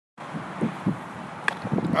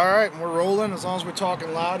All right, we're rolling. As long as we're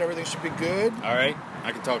talking loud, everything should be good. All right,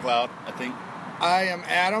 I can talk loud, I think. I am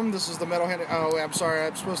Adam. This is the Metalhead. Oh, I'm sorry.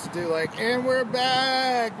 I'm supposed to do and we're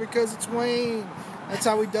back because it's Wayne. That's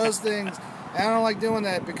how he does things. And I don't like doing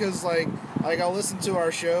that because I'll listen to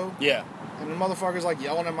our show. Yeah. And the motherfucker's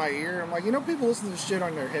yelling in my ear. I'm like, people listen to this shit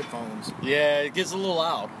on their headphones. Yeah, it gets a little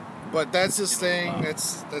loud. But that's his thing.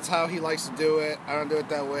 That's how he likes to do it. I don't do it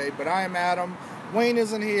that way. But I am Adam. Wayne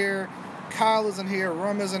isn't here. Kyle isn't here.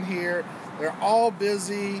 Rum isn't here. They're all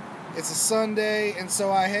busy. It's a Sunday, and so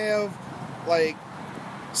I have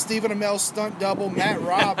Stephen Amell's stunt double, Matt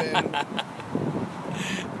Robin.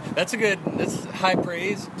 That's high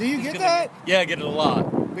praise. Do you get that? Yeah, I get it a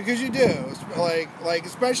lot. Because you do.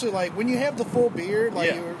 Especially when you have the full beard,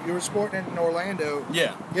 you were sporting it in Orlando.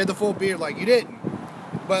 Yeah. You had the full beard, you didn't.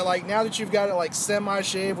 But now that you've got it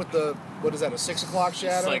semi-shaved with the, what is that, a 6 o'clock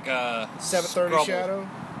shadow? It's like a 7:30 shadow?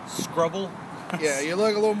 Scrubble? Yeah, you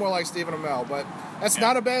look a little more like Stephen Amell, but that's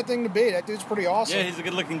not a bad thing to be. That dude's pretty awesome. Yeah, he's a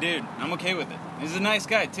good-looking dude. I'm okay with it. He's a nice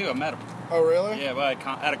guy, too. I met him. Oh, really? Yeah,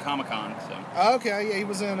 at a Comic-Con, so. Okay, yeah, he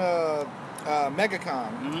was in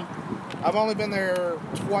MegaCon. Mm-hmm. I've only been there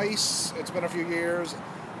twice. It's been a few years.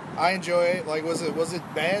 I enjoy it. Was it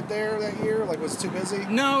bad there that year? Was it too busy?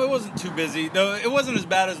 No, it wasn't too busy. Though it wasn't as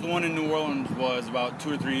bad as the one in New Orleans was about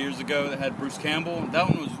 2 or 3 years ago that had Bruce Campbell. That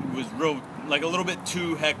one was real, a little bit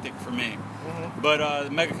too hectic for me. Mm-hmm. But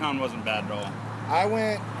MegaCon wasn't bad at all. I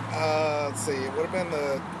went, let's see, it would have been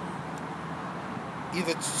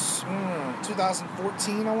either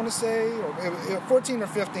 2014, I want to say, or 14 or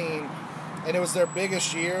 15, and it was their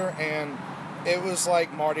biggest year, and it was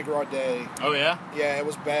like Mardi Gras Day. Oh, yeah? Yeah, it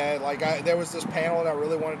was bad. There was this panel that I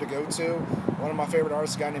really wanted to go to. One of my favorite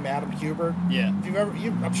artists, a guy named Adam Kubert. Yeah. I'm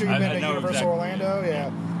sure you've been to Universal exactly. Orlando.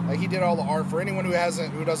 Yeah. He did all the art. For anyone who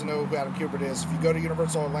doesn't know who Adam Kubert is, if you go to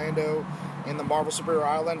Universal Orlando in the Marvel Superior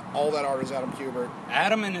Island, all that art is Adam Kubert.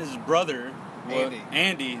 Adam and his brother,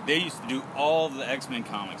 Andy, they used to do all the X-Men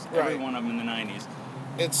comics. Right. Every one of them in the 90s.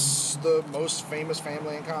 It's the most famous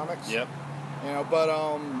family in comics. Yep. But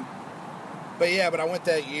I went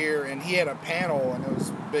that year, and he had a panel, and it was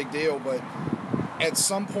a big deal, but at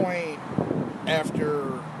some point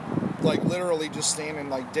after, literally just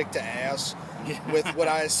standing, dick to ass with what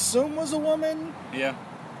I assume was a woman. Yeah.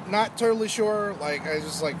 Not totally sure. I was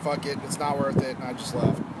just fuck it, it's not worth it, and I just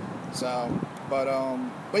left. So, but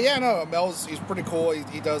yeah, no, he's pretty cool.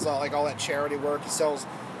 He does, all that charity work. He sells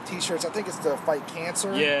T-shirts. I think it's to fight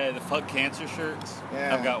cancer. Yeah, the Fuck Cancer shirts.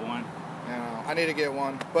 Yeah. I've got one. Yeah, I need to get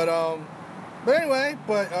one. But anyway,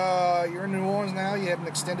 you're in New Orleans now. You had an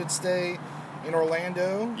extended stay in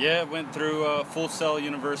Orlando. Yeah, went through Full Sail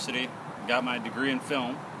University. Got my degree in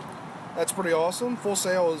film. That's pretty awesome. Full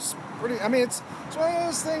Sail is pretty... it's one of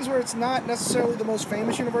those things where it's not necessarily the most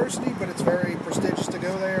famous university, but it's very prestigious to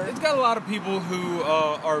go there. It's got a lot of people who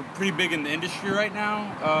are pretty big in the industry right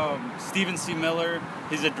now. Stephen C. Miller,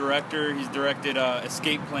 he's a director. He's directed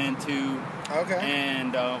Escape Plan 2. Okay.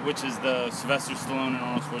 And which is the Sylvester Stallone and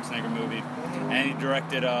Arnold Schwarzenegger movie. Mm-hmm. And he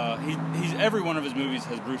directed... he's every one of his movies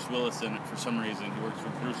has Bruce Willis in it for some reason. He works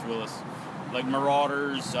with Bruce Willis.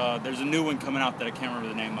 Marauders. There's a new one coming out that I can't remember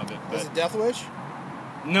the name of it. Is it Death Wish?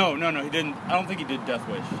 No, he didn't. I don't think he did Death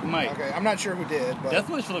Wish. He might. Okay, I'm not sure who did. But Death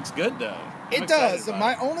Wish looks good, though. It does.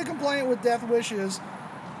 My only complaint with Death Wish is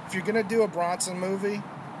if you're going to do a Bronson movie,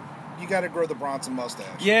 you got to grow the Bronson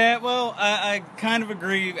mustache. Yeah, well, I kind of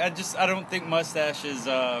agree. I don't think mustaches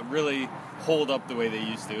really hold up the way they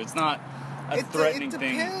used to. It's not a threatening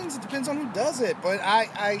thing. It depends on who does it. But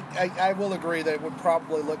I will agree that it would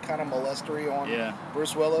probably look kind of molestery on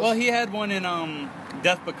Bruce Willis. Well, he had one in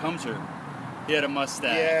Death Becomes Her. He had a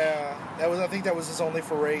mustache. Yeah, I think that was his only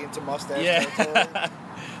foray into mustache territory. That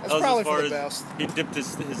That's probably for the best. He dipped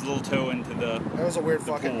his little toe into the... That was a weird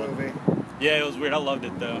fucking movie. Yeah, it was weird. I loved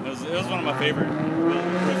it, though. It was one of my favorite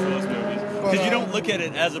Bruce Willis movies. Because you don't look at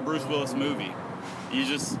it as a Bruce Willis movie.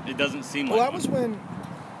 It doesn't seem like that was when...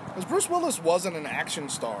 Because Bruce Willis wasn't an action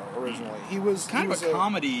star originally. He was kind of a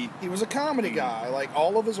comedy. He was a comedy guy.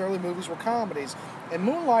 All of his early movies were comedies. And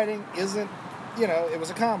Moonlighting isn't... it was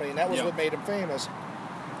a comedy, and that was what made him famous.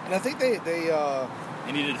 And I think they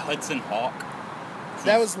and he did Hudson Hawk.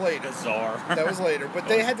 That was later. Bizarre. That was later. But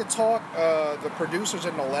they had to talk the producers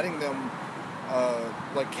into letting them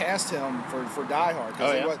cast him for Die Hard.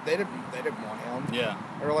 Because they didn't want him. Yeah.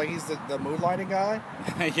 They were he's the Moonlighting guy.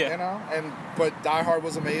 Yeah. But Die Hard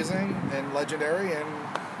was amazing and legendary,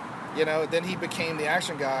 and then he became the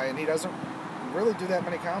action guy, and he doesn't really do that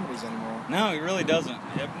many comedies anymore. No, he really doesn't.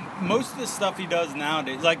 Most of the stuff he does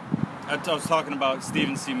nowadays, I was talking about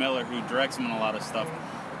Stephen C. Miller, who directs him in a lot of stuff.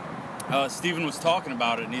 Stephen was talking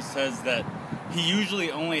about it, and he says that he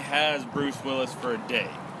usually only has Bruce Willis for a day.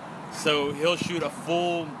 So he'll shoot a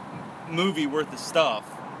full movie worth of stuff,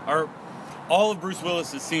 or all of Bruce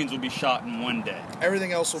Willis's scenes will be shot in one day.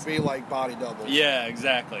 Everything else will be like body doubles. Yeah,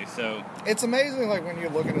 exactly. So it's amazing, like when you're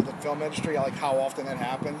looking at the film industry, like how often that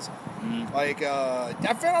happens. Like I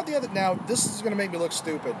found out now this is going to make me look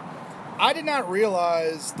stupid. I did not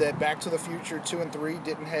realize that Back to the Future 2 and 3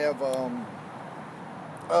 didn't have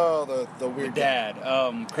the weird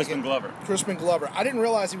dad, Crispin Glover. Crispin Glover. I didn't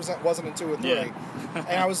realize he wasn't in 2 and 3. Yeah.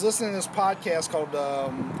 And I was listening to this podcast called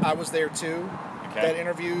I Was There Too. Okay. That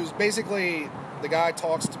interviews, basically the guy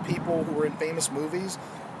talks to people who were in famous movies,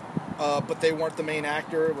 but they weren't the main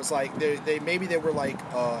actor. It was like they maybe they were like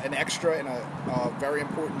an extra in a very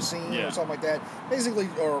important scene or something like that. Basically,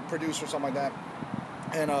 or a producer or something like that.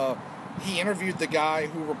 And he interviewed the guy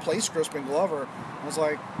who replaced Crispin Glover. I was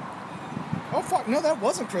like, oh fuck, no, that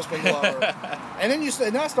wasn't Crispin Glover. And then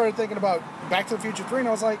I started thinking about Back to the Future 3, and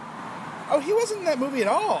I was like, oh, he wasn't in that movie at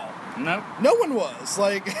all. Nope. No one was.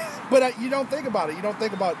 Like, but you don't think about it. You don't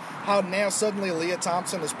think about how now suddenly Leah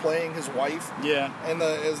Thompson is playing his wife. Yeah. And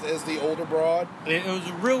as the older broad. It was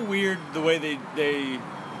real weird the way they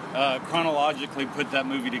chronologically put that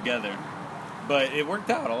movie together. But it worked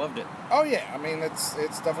out. I loved it. Oh, yeah. I mean, it's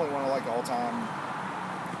definitely one of, like, all-time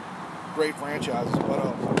great franchises.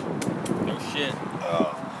 But, no shit.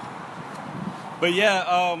 But,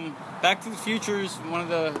 yeah, Back to the Future is one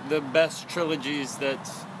of the best trilogies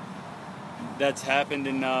that's happened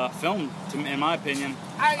in film, in my opinion.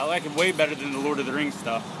 I like it way better than the Lord of the Rings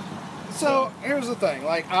stuff. So here's the thing.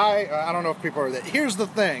 Like, I don't know if people are that. Here's the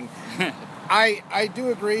thing. I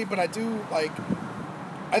do agree, but I do, like...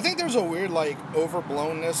 I think there's a weird, like,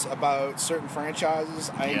 overblownness about certain franchises.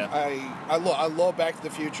 I love Back to the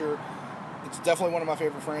Future. It's definitely one of my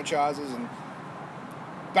favorite franchises, and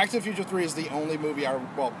Back to the Future 3 is the only movie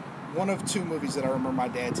one of two movies that I remember my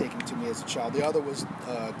dad taking to me as a child. The other was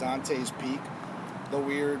Dante's Peak, the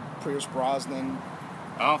weird Pierce Brosnan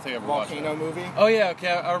I don't think I ever volcano watched that movie. Oh, yeah, okay,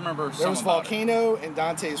 I remember There was Volcano and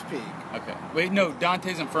Dante's Peak. Okay. Wait, no,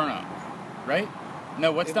 Dante's Inferno, right?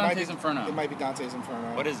 No, what's Dante's Inferno? It might be Dante's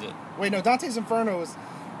Inferno. What is it? Wait, no, Dante's Inferno is...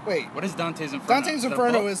 Wait. What is Dante's Inferno? Dante's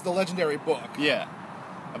Inferno is the legendary book. Yeah.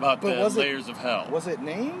 About the layers of hell. Was it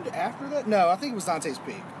named after that? No, I think it was Dante's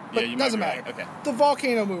Peak. But yeah, it doesn't matter. Right. Okay. The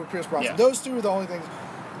Volcano movie with Pierce Brosnan. Yeah. Those two are the only things.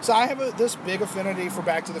 So I have this big affinity for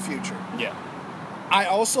Back to the Future. Yeah. I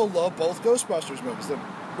also love both Ghostbusters movies, the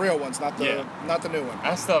real ones, not the new one.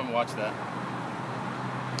 I still haven't watched that.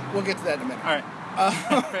 We'll get to that in a minute. All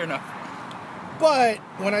right. Fair enough. But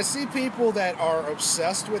when I see people that are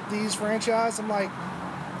obsessed with these franchises, I'm like,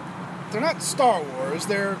 they're not Star Wars.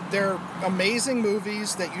 They're amazing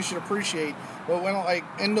movies that you should appreciate. But when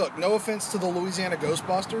and look, no offense to the Louisiana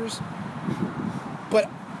Ghostbusters, but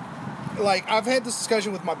like I've had this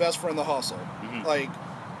discussion with my best friend, The Hustle. Mm-hmm. Like,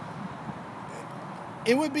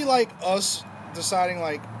 it would be like us deciding,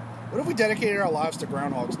 like, what if we dedicated our lives to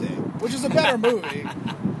Groundhog's Day, which is a better movie.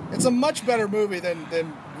 It's a much better movie than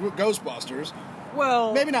Ghostbusters.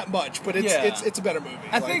 Well, maybe not much, but it's a better movie.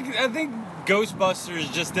 I think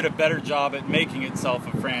Ghostbusters just did a better job at making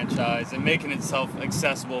itself a franchise and making itself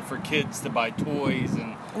accessible for kids to buy toys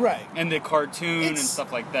and the cartoon and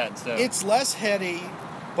stuff like that. So it's less heady,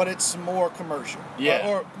 but it's more commercial. Yeah,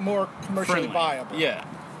 or more commercially viable. Yeah,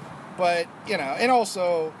 but and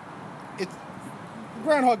also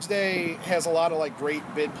Groundhog's Day has a lot of like great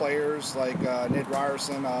bid players like Ned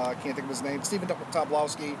Ryerson. I can't think of his name. Stephen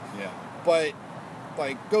Tobolowsky. Yeah, but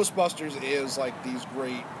like Ghostbusters is like these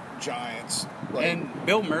great giants. Like, and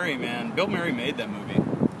Bill Murray, man, Bill Murray made that movie.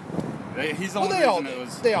 He's the only reason it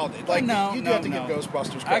was. They all did. Like you do have to give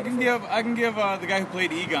Ghostbusters credit. I can give the guy who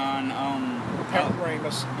played Egon. Harold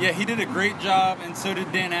Ramis. Yeah, he did a great job, and so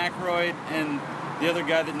did Dan Aykroyd and the other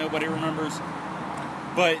guy that nobody remembers.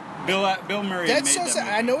 But Bill Murray made that movie.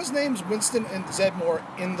 I know his name's Winston and Zedmore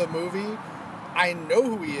in the movie. I know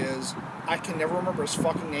who he is. I can never remember his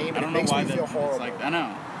fucking name, and it makes me feel horrible. I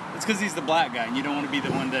know. It's because he's the black guy, and you don't want to be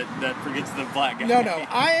the one that forgets the black guy. No,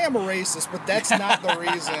 I am a racist, but that's not the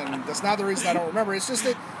reason. That's not the reason I don't remember. It's just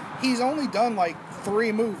that he's only done like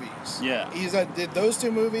 3 movies. Yeah. He's did those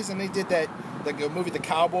 2 movies, and he did the movie The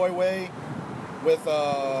Cowboy Way with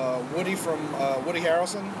Woody from Woody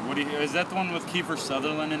Harrelson. Is that the one with Kiefer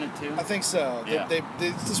Sutherland in it too? I think so. Yeah.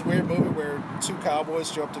 It's this weird movie where 2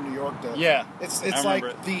 cowboys show up to New York to. Yeah. It's like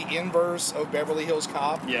the inverse of Beverly Hills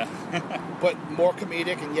Cop. Yeah. But more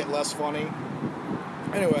comedic and yet less funny.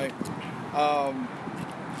 Anyway,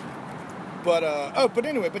 but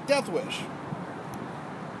Death Wish.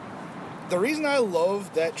 The reason I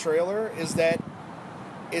love that trailer is that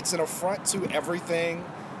it's an affront to everything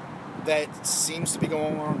that seems to be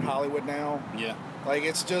going on in Hollywood now. Yeah. Like,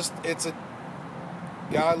 it's a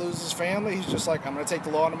guy loses family. He's just like, I'm going to take the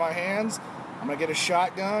law into my hands. I'm going to get a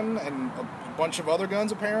shotgun and a bunch of other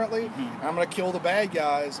guns, apparently. Mm-hmm. And I'm going to kill the bad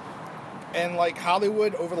guys. And, like,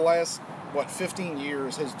 Hollywood, over the last, 15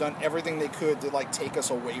 years, has done everything they could to, like, take us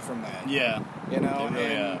away from that. Yeah. You know? They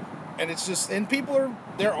really have. And it's just, and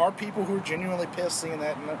there are people who are genuinely pissed seeing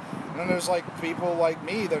that, and then there's, like, people like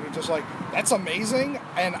me that are just like, that's amazing,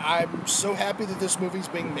 and I'm so happy that this movie's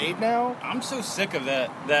being made now. I'm so sick of that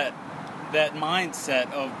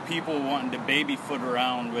mindset of people wanting to baby foot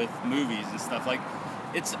around with movies and stuff. Like,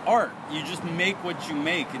 it's art. You just make what you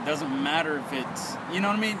make. It doesn't matter if it's, you know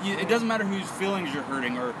what I mean? It doesn't matter whose feelings you're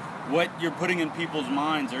hurting or what you're putting in people's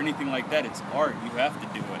minds or anything like that. It's art. You have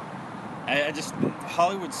to do it. I just,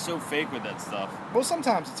 Hollywood's so fake with that stuff. Well,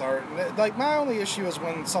 sometimes it's art. Like, my only issue is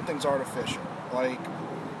when something's artificial. Like,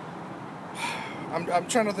 I'm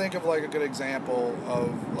trying to think of, like, a good example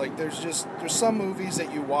of, like, there's some movies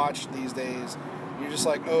that you watch these days, you're just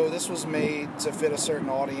like, oh, this was made to fit a certain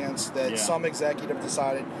audience that some executive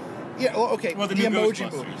decided. Yeah, well, okay, well, the Emoji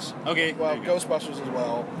Ghostbusters. Movies. Okay. Well, Ghostbusters as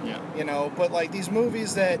well. Yeah. You know, but, like, these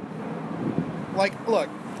movies that, like, look.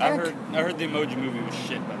 I heard the Emoji Movie was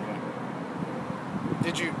shit, by the way.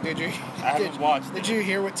 Did you? I haven't watched it. Did you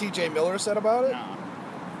hear what T.J. Miller said about it? No.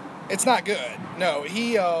 It's not good. No,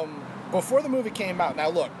 he, before the movie came out, now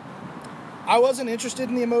look, I wasn't interested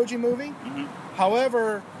in the Emoji Movie. Mm-hmm.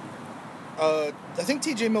 However, I think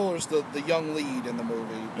T.J. Miller's the young lead in the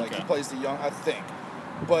movie. Like, Okay. he plays the young, I think.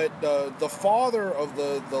 But the father of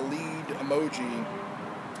the lead Emoji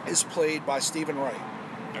is played by Stephen Wright,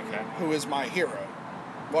 Okay. who is my hero,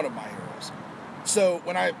 one of my heroes. So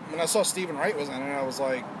when I saw Stephen Wright was in it, I was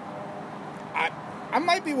like, I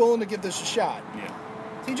might be willing to give this a shot. Yeah.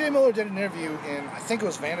 T.J. Miller did an interview in, I think it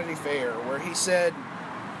was Vanity Fair, where he said,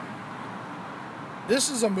 this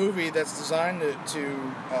is a movie that's designed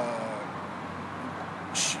to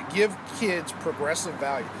give kids progressive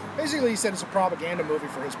value. Basically, he said it's a propaganda movie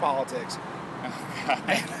for his politics.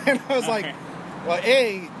 And I was like, well,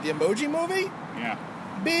 A, the Emoji Movie? Yeah.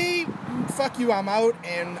 B, fuck you, I'm out,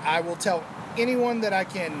 and I will tell anyone that I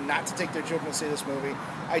can not to take their children to see this movie.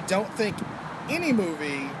 I don't think any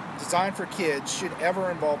movie designed for kids should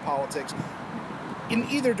ever involve politics in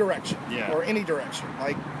either direction, or any direction.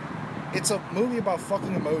 Like, it's a movie about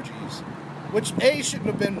fucking emojis, which A, shouldn't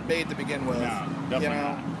have been made to begin with. No, definitely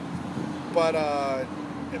not. But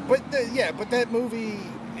that movie,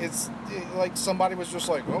 it's like somebody was just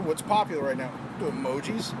like, well, what's popular right now? Do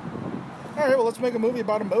emojis? All right, well, let's make a movie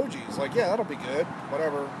about emojis. Like, yeah, that'll be good.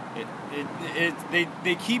 Whatever.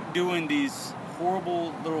 They keep doing these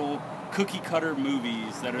horrible little cookie cutter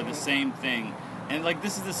movies that are the same thing, and like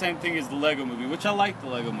this is the same thing as the Lego Movie, which I like the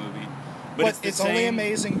Lego Movie, but it's only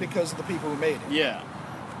amazing because of the people who made it. Yeah,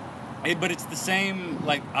 but it's the same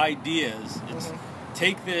like ideas. It's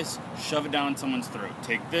take this, shove it down someone's throat.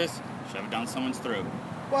 Take this, shove it down someone's throat.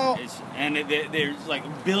 Well, there's like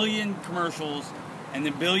a billion commercials and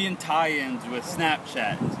a billion tie-ins with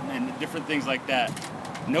Snapchat and different things like that.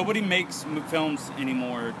 Nobody makes films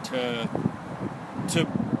anymore to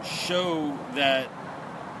show that,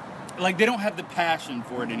 like, they don't have the passion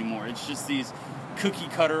for it anymore. It's just these cookie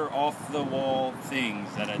cutter, off the wall things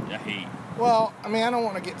that I hate. Well, I mean, I don't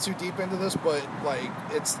want to get too deep into this, but like,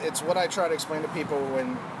 it's what I try to explain to people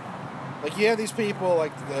when, like, you have these people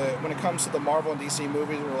like when it comes to the Marvel and DC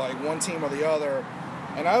movies, we're like one team or the other.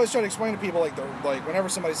 And I always try to explain to people, like, whenever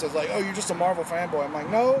somebody says, like, oh, you're just a Marvel fanboy, I'm like,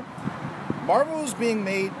 no, Marvel is being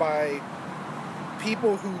made by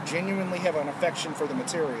people who genuinely have an affection for the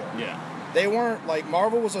material. Yeah. They weren't, like,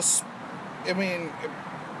 Marvel was a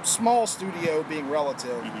small studio being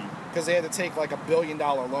relative, because they had to take, like, $1 billion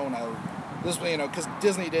loan out. This, because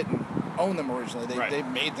Disney didn't own them originally. They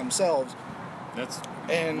made themselves. What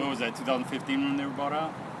was that, 2015 when they were bought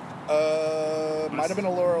out? Might have been a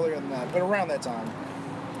little earlier than that, but around that time.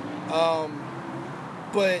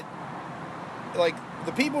 But, like,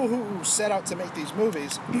 the people who set out to make these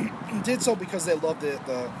movies did so because they loved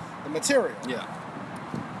the material. Yeah.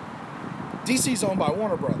 DC's owned by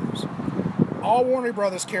Warner Brothers. All Warner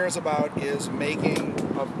Brothers cares about is making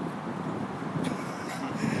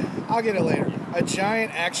I'll get it later. A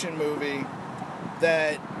giant action movie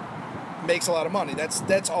that makes a lot of money.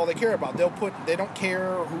 That's all they care about. They don't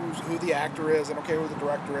care who the actor is. They don't care who the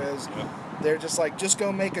director is. Yeah. They're just like, just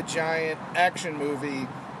go make a giant action movie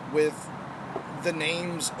with the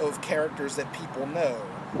names of characters that people know.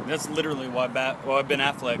 That's literally why Ben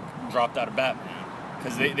Affleck dropped out of Batman,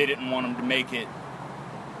 because they didn't want him to make it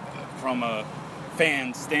from a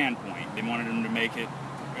fan standpoint. They wanted him to make it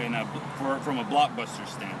from a blockbuster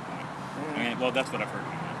standpoint. I mean, well, that's what I've heard.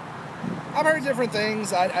 I've heard different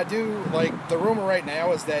things. I do, like, the rumor right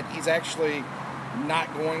now is that he's actually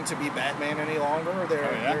not going to be Batman any longer.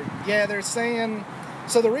 They're saying...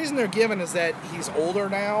 So the reason they're giving is that he's older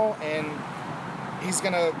now, and he's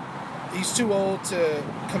too old to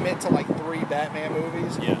commit to, like, 3 Batman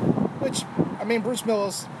movies. Yeah. Which, I mean, Bruce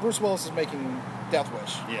Willis is making Death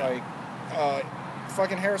Wish. Yeah. Like,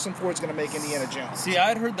 fucking Harrison Ford's going to make Indiana Jones. See,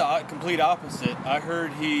 I'd heard the complete opposite. I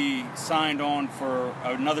heard he signed on for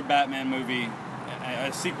another Batman movie,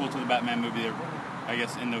 a sequel to the Batman movie they're, I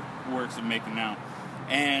guess, in the works of making now,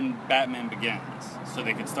 and Batman Begins. So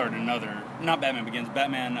they could start another, not Batman Begins,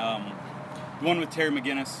 Batman, the one with Terry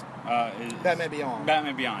McGinnis. Is Batman Beyond.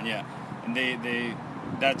 Batman Beyond, yeah. And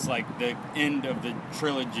that's like the end of the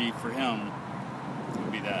trilogy for him.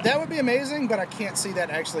 Would be that. That would be amazing, but I can't see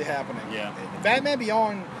that actually happening. Yeah. Batman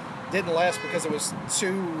Beyond didn't last because it was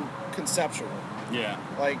too conceptual. Yeah.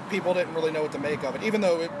 Like, people didn't really know what to make of it, even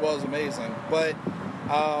though it was amazing. But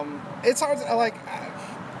it's hard to,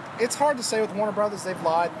 it's hard to say with Warner Brothers. They've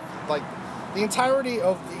lied. Like, the entirety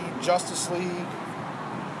of the Justice League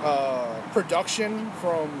production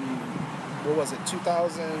from, what was it,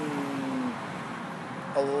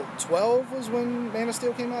 2012 was when Man of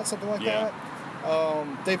Steel came out, something like that.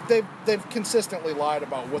 They've consistently lied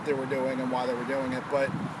about what they were doing and why they were doing it, but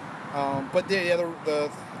the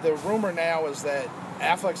rumor now is that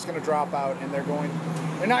Affleck's going to drop out, and they're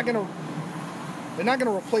not going to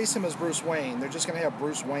replace him as Bruce Wayne. They're just going to have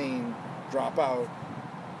Bruce Wayne drop out,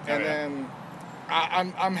 and then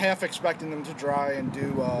I'm half expecting them to try and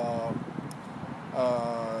do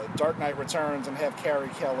Dark Knight Returns and have Carrie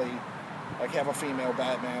Kelly have a female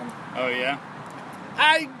Batman. Oh yeah.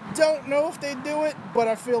 I don't know if they do it, but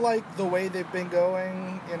I feel like the way they've been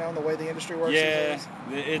going, and the way the industry works. Yeah,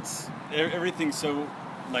 it's everything's so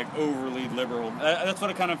overly liberal. That's what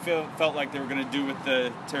I kind of felt like they were going to do with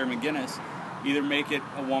the Terry McGinnis. Either make it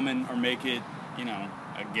a woman or make it, a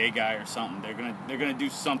gay guy or something. They're gonna do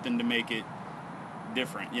something to make it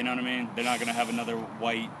different. You know what I mean? They're not gonna have another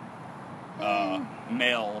white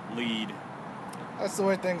male lead. That's the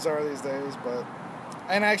way things are these days, but.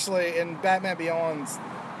 And actually, in Batman Beyond's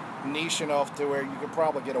niche enough to where you could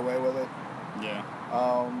probably get away with it. Yeah.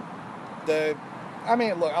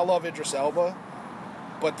 Look, I love Idris Elba,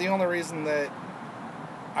 but the only reason that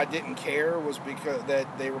I didn't care was because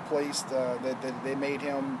that they replaced, that they made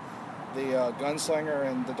him the gunslinger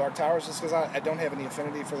in the Dark Towers, just because I don't have any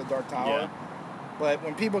affinity for the Dark Tower. Yeah. But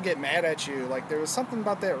when people get mad at you, there was something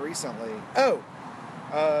about that recently.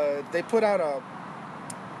 They put out a...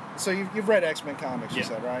 So you've read X-Men comics, you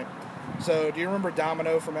said, right? So do you remember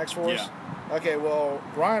Domino from X-Force? Yeah. Okay, well,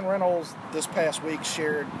 Ryan Reynolds this past week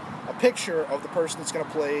shared a picture of the person that's going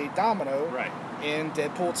to play Domino in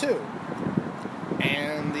Deadpool 2.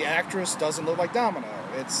 And the actress doesn't look like Domino.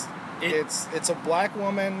 It's a black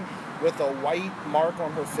woman with a white mark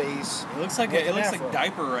on her face. It looks like like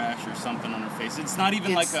diaper rash or something on her face. It's not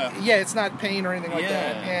even it's not pain or anything like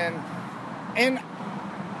that. And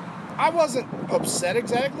I wasn't upset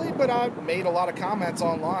exactly, but I made a lot of comments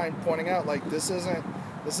online pointing out this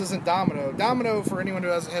isn't Domino. Domino, for anyone who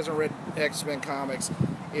hasn't read X-Men comics,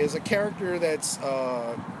 is a character that's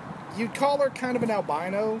you'd call her kind of an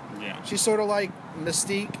albino. Yeah. She's sort of like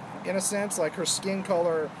Mystique in a sense. Like, her skin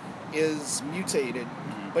color is mutated,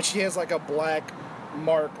 but she has a black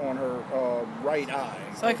mark on her right eye.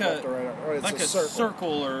 It's like a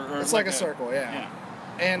circle or it's like a circle, yeah.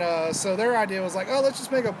 And so their idea was let's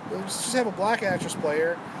just have a black actress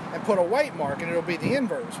player and put a white mark, and it'll be the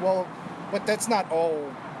inverse. Well, but that's not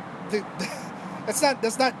all. That's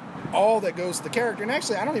not all that goes to the character. And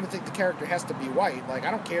actually, I don't even think the character has to be white.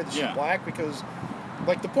 I don't care that she's black, because,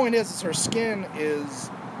 the point is her skin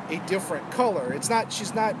is a different color.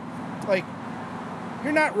 She's not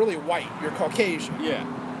you're not really white. You're Caucasian. Yeah.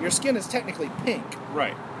 Your skin is technically pink.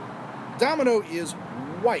 Right. Domino is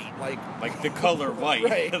white, the color white,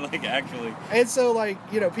 right? Actually. And so,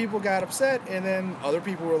 people got upset, and then other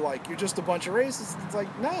people were like, "You're just a bunch of racists." It's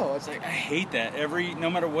no, it's I hate that.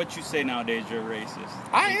 No matter what you say nowadays, you're a racist.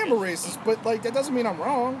 I am a racist, but that doesn't mean I'm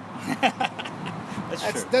wrong. That's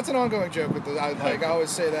true. That's an ongoing joke with I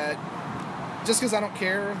always say that just because I don't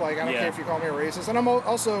care. I don't care if you call me a racist, and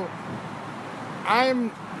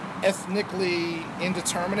I'm ethnically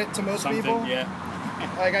indeterminate to most people. Yeah.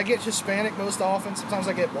 I get Hispanic most often. Sometimes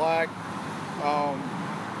I get black.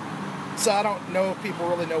 So I don't know if people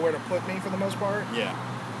really know where to put me for the most part. Yeah.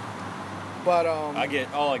 But I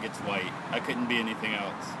get's white. I couldn't be anything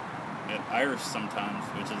else. Irish sometimes,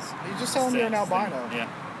 which is. You just tell them you're an albino. Yeah.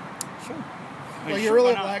 Sure. You're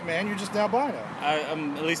really a black man. You're just an albino.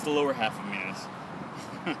 I'm at least the lower half of me is.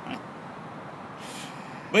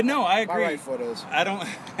 But no, I My agree. right foot is. I don't.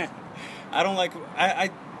 I don't like.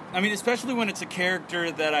 I mean, especially when it's a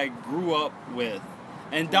character that I grew up with,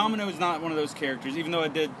 and Domino is not one of those characters. Even though I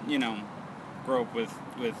did, grow up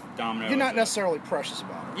with Domino. You're not necessarily precious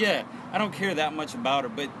about it. Yeah, I don't care that much about her,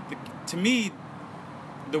 but to me,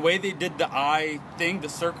 the way they did the eye thing, the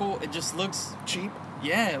circle, it just looks Cheap.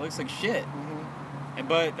 Yeah, it looks like shit. Mm-hmm.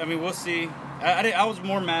 But I mean, we'll see. I was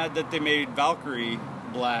more mad that they made Valkyrie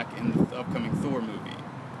black in the upcoming Thor movie.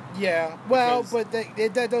 Yeah, well, Because-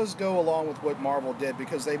 but that does go along with what Marvel did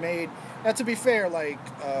because they made. Now, to be fair, like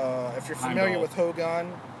if you're familiar Heimdall. with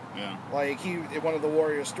Hogun, Yeah. like one of the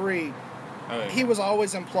Warriors 3, Oh yeah. he was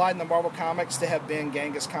always implied in the Marvel comics to have been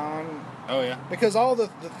Genghis Khan Oh yeah. because all the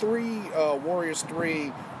three Warriors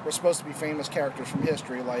 3 were supposed to be famous characters from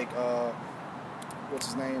history, like what's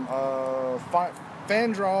his name,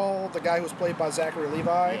 Fandral, the guy who was played by Zachary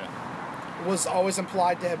Levi. Yeah. Was always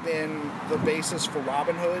implied to have been the basis for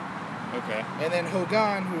Robin Hood. Okay. And then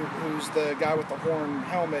Hogun, who's the guy with the horn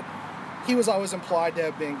helmet, he was always implied to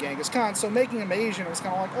have been Genghis Khan. So making him Asian, it was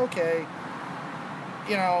kind of like, okay,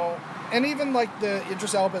 and even like the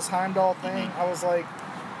Idris Elba's Heimdall thing, I was like,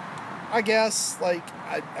 I guess, like,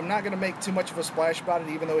 I'm not going to make too much of a splash about it,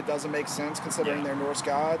 even though it doesn't make sense considering Yeah. they're Norse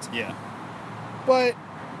gods. Yeah. But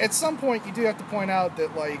at some point, you do have to point out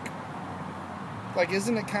that, like,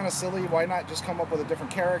 isn't it kind of silly? Why not just come up with a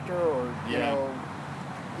different character, or Yeah.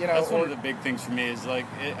 you know, That's one or of the big things for me is like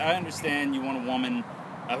I understand you want a woman,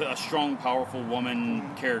 a strong, powerful woman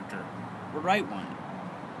character. Well, write one.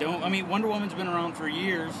 Don't. I mean, Wonder Woman's been around for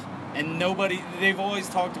years, and they've always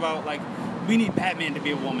talked about like we need Batman to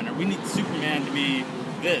be a woman, or we need Superman to be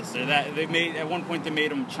this or that. At one point they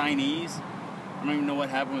made him Chinese. I don't even know what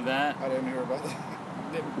happened with that. I didn't hear about that.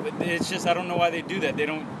 It's just I don't know why they do that. They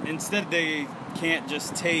don't. Instead, they can't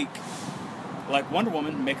just take like Wonder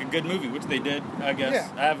Woman, make a good movie, which they did. I guess Yeah.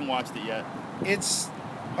 I haven't watched it yet. It's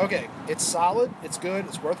okay. It's solid. It's good.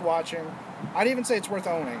 It's worth watching. I'd even say it's worth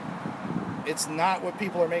owning. It's not what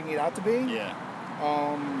people are making it out to be. Yeah.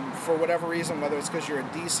 For whatever reason, whether it's because you're a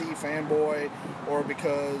DC fanboy or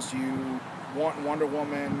because you want Wonder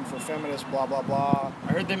Woman for feminists, blah blah blah.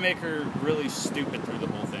 I heard they make her really stupid through the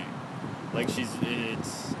whole thing. Like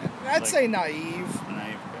it's. I'd like, say naive.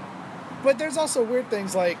 naive. But there's also weird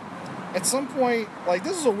things like, at some point, like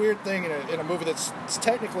this is a weird thing in a movie that's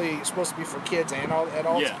technically supposed to be for kids and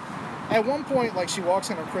adults. Yeah. At one point, like she walks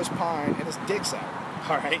in on Chris Pine and his dick's out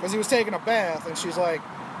All right. because he was taking a bath, and she's like,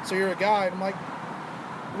 "So you're a guy?" And I'm like,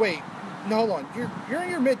 "Wait, no, hold on. You're in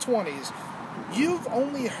your mid-20s. You've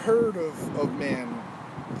only heard of men.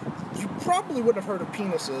 You probably wouldn't have heard of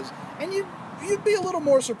penises, and you'd be a little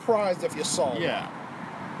more surprised if you saw them. Yeah.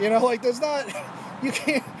 Like there's not, you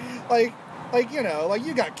can't, like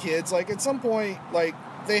you got kids, like at some point, like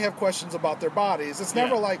they have questions about their bodies. It's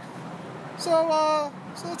never Yeah. like, so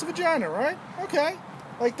it's a vagina, right? Okay.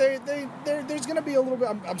 Like there's gonna be a little bit.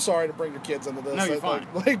 I'm sorry to bring your kids into this. No, you're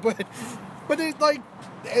like, fine. but it, like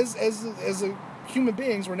as a human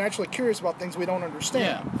beings, we're naturally curious about things we don't understand.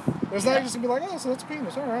 Yeah. There's not Yeah. just gonna be like, oh, so that's a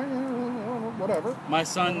penis, all right, whatever. My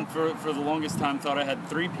son, for the longest time, thought I had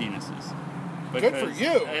 3 penises. Good for Because-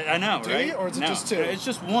 you. I know, Do right? you, or is it No, just 2? It's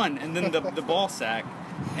just one, and then the ball sack.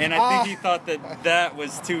 And I think he thought that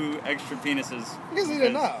was 2 extra penises. Because he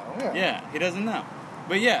didn't know. Yeah, he doesn't know.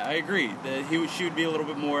 But yeah, I agree. That she would be a little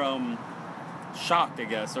bit more shocked, I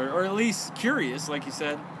guess, or at least curious, like you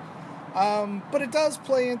said. But it does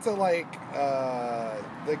play into like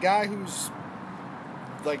the guy who's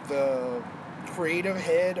like the creative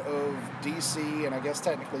head of DC, and I guess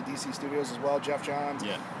technically DC Studios as well, Jeff Johns.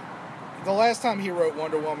 Yeah. The last time he wrote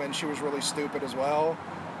Wonder Woman, she was really stupid as well,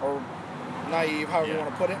 or naive, however you Yeah.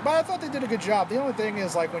 want to put it. But I thought they did a good job. The only thing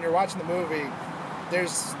is, like, when you're watching the movie,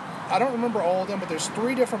 I don't remember all of them, but there's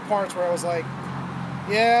 3 different parts where I was like,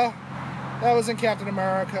 yeah, that was in Captain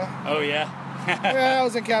America. Oh yeah. Yeah, that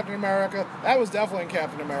was in Captain America. That was definitely in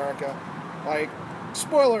Captain America. Like,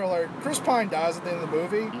 spoiler alert, Chris Pine dies at the end of the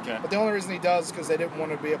movie. Okay. But the only reason he does is because they didn't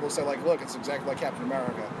want to be able to say, like, look, it's exactly like Captain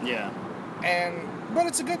America. Yeah. But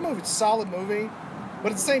it's a good movie. It's a solid movie.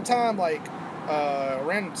 But at the same time, like,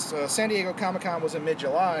 San Diego Comic-Con was in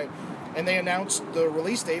mid-July, and they announced the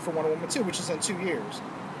release date for Wonder Woman 2, which is in 2 years.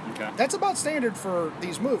 Okay. That's about standard for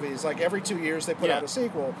these movies. Like, every 2 years they put Yeah. out a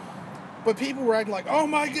sequel. But people were acting like, oh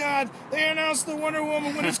my God, they announced the Wonder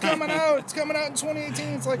Woman when it's coming out. It's coming out in 2018.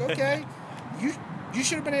 It's like, okay, you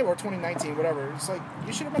should have been able, or 2019, whatever. It's like,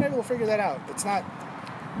 you should have been able to figure that out. It's not,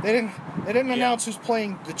 they didn't announce who's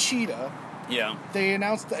playing the cheetah. Yeah. They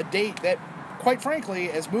announced a date that, quite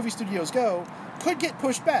frankly, as movie studios go, could get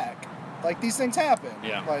pushed back. Like, these things happen.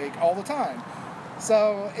 Yeah. Like, all the time.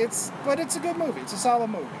 So but it's a good movie. It's a solid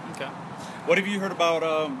movie. Okay. What have you heard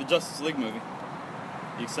about the Justice League movie?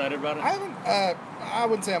 You excited about it? I haven't. I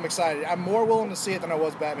wouldn't say I'm excited. I'm more willing to see it than I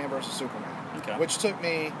was Batman vs Superman, Okay. which took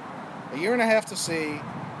me a year and a half to see,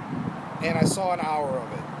 and I saw an hour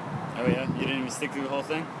of it. Oh yeah, you didn't even stick through the whole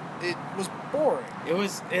thing. It was boring.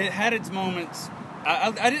 It had its moments.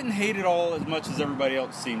 I didn't hate it all as much as everybody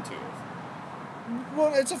else seemed to have.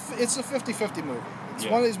 Well, it's a 50-50 movie. It's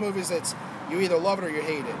Yeah. one of these movies that's you either love it or you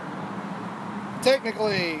hate it.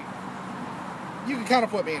 Technically, you can kind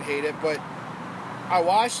of put me in hate it, but I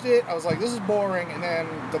watched it. I was like, this is boring. And then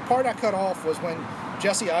the part I cut off was when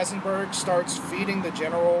Jesse Eisenberg starts feeding the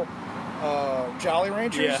General Jolly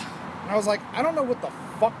Ranchers. Yeah. And I was like, I don't know what the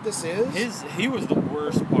fuck this is. He was the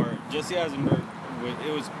worst part. Jesse Eisenberg,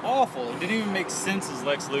 it was awful. It didn't even make sense as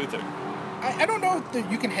Lex Luthor. I don't know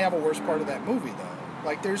if you can have a worse part of that movie, though.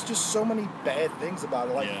 Like, there's just so many bad things about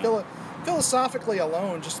it. Like, Yeah. philosophically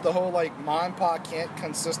alone, just the whole, like, Ma and Pa Kent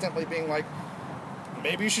consistently being like,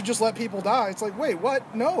 maybe you should just let people die. It's like, wait,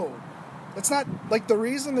 what? No. That's not, like, the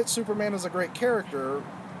reason that Superman is a great character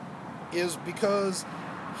is because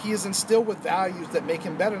he is instilled with values that make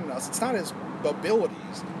him better than us. It's not his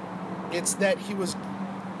abilities. It's that he was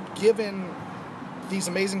given these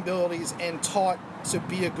amazing abilities and taught to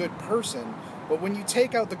be a good person. But when you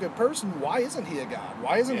take out the good person, why isn't he a god?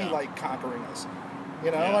 Why isn't he, like, conquering us? You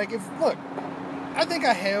know, like, look, I think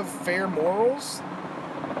I have fair morals.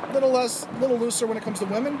 Little looser when it comes to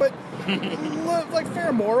women, but like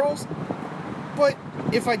fair morals. But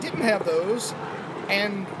if I didn't have those,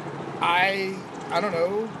 and I don't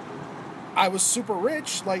know, I was super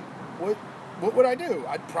rich, like, what would I do?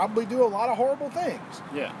 I'd probably do a lot of horrible things.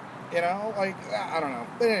 Yeah. You know, like, I don't know.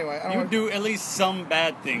 But anyway, You would do at least some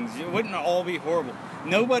bad things. It wouldn't all be horrible.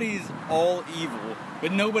 Nobody's all evil,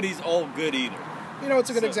 but nobody's all good either. You know,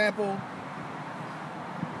 it's a good example.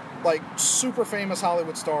 Like, super famous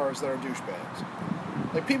Hollywood stars that are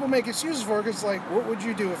douchebags. Like, people make excuses for it because, like, what would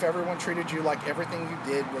you do if everyone treated you like everything you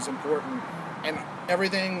did was important and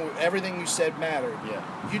everything you said mattered? Yeah.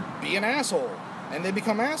 You'd be an asshole, and they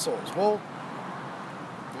become assholes. Well,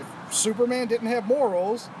 if Superman didn't have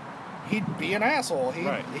morals, he'd be an asshole.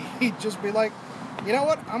 He'd just be like, you know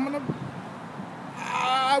what?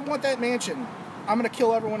 I want that mansion. I'm going to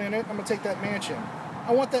kill everyone in it. I'm going to take that mansion.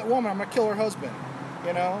 I want that woman. I'm going to kill her husband.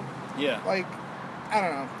 You know? Yeah. Like, I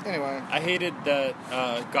don't know. Anyway. I hated that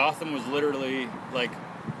Gotham was literally, like,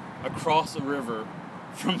 across a river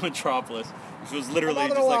from Metropolis, which was literally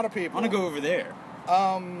just a lot like, of people. I want to go over there.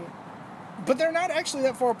 But they're not actually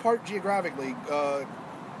that far apart geographically.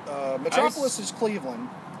 Metropolis is Cleveland.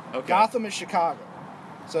 Okay. Gotham is Chicago.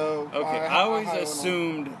 So, Okay, I always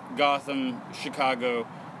assumed Gotham, Chicago,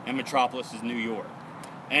 and Metropolis is New York.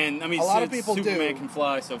 And, I mean, a lot of since people Superman do. can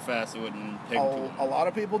fly so fast, it wouldn't take him too long. A lot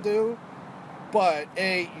of people do. But,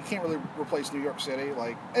 you can't really replace New York City.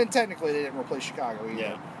 Like, and technically they didn't replace Chicago either.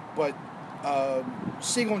 Yeah. But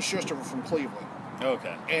Siegel and Schuster were from Cleveland.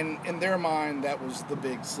 Okay. And in their mind, that was the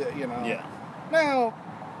big city, you know. Yeah. Now,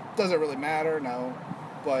 does it really matter? No.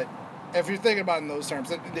 But if you're thinking about it in those terms,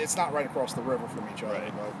 it's not right across the river from each other.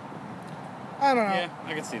 Right. But I don't know. Yeah,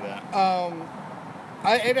 I can see that.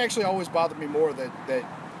 It actually always bothered me more that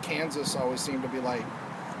Kansas always seemed to be like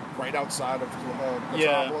right outside of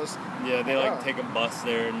Metropolis. Yeah, they take a bus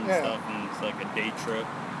there and stuff, and it's like a day trip.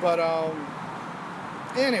 But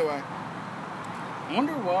anyway, I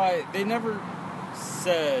wonder why they never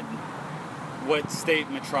said what state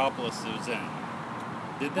Metropolis was in.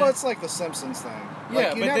 Did they? Well, it's like the Simpsons thing. Yeah,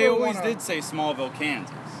 Like, but they always did say Smallville,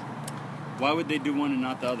 Kansas. Why would they do one and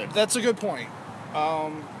not the other? That's a good point.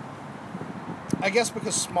 I guess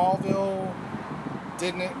because Smallville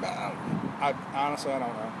didn't. I honestly, I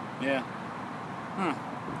don't know. Yeah. Huh.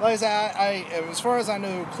 Like I said, as far as I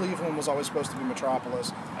knew, Cleveland was always supposed to be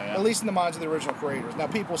Metropolis, at least in the minds of the original creators. Now,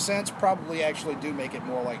 people since probably actually do make it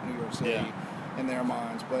more like New York City in their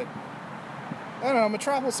minds, but I don't know.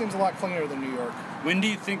 Metropolis seems a lot cleaner than New York. When do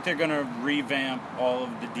you think they're gonna revamp all of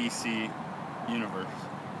the DC universe?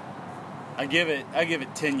 I give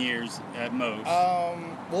it 10 years at most.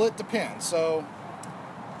 Well, it depends. So,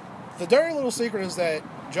 the dirty little secret is that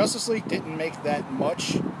Justice League didn't make that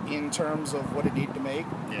much in terms of what it needed to make.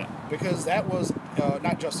 Yeah. Because that was,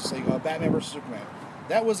 not Justice League, Batman vs. Superman.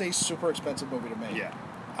 That was a super expensive movie to make. Yeah.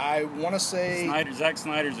 I want to say... Zack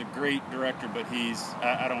Snyder's a great director, but he's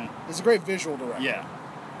a great visual director. Yeah.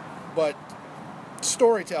 But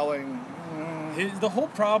storytelling... The whole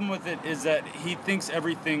problem with it is that he thinks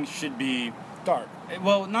everything should be... dark.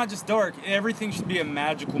 Well, not just dark. Everything should be a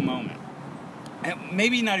magical moment. And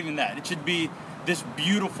maybe not even that. It should be this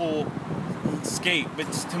beautiful escape.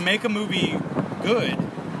 But to make a movie good,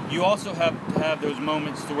 you also have to have those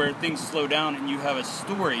moments to where things slow down and you have a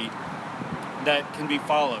story that can be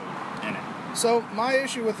followed in it. So my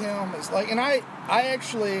issue with him is like, and I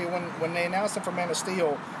actually, when they announced him for Man of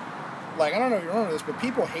Steel, like, I don't know if you remember this, but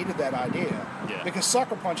people hated that idea. Yeah. Because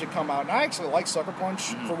Sucker Punch had come out, and I actually like Sucker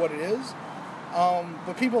Punch for what it is.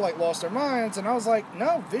 But people, like, lost their minds, and I was like,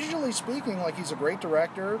 no, visually speaking, like, he's a great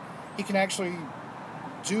director. He can actually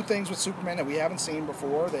do things with Superman that we haven't seen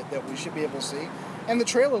before, that we should be able to see. And the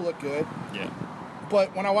trailer looked good. Yeah.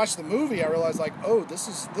 But when I watched the movie, I realized, like, oh, this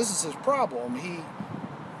is his problem.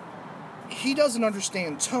 He doesn't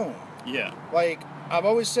understand tone. Yeah. Like, I've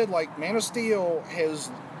always said, like, Man of Steel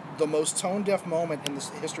has the most tone-deaf moment in the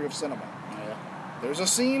history of cinema. Yeah. There's a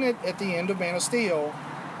scene at the end of Man of Steel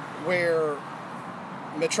where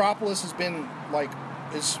Metropolis has been, like,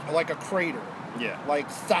 is like a crater. Yeah. Like,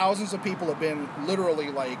 thousands of people have been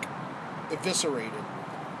literally, like, eviscerated.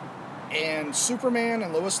 And Superman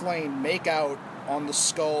and Lois Lane make out on the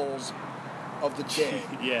skulls of the dead.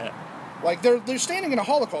 Yeah. Like, they're standing in a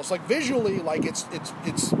Holocaust. Like, visually, like, it's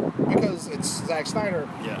because it's Zack Snyder.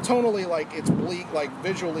 Yeah. Tonally, like, it's bleak. Like,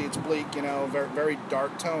 visually, it's bleak. You know, very, very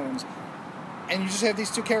dark tones. And you just have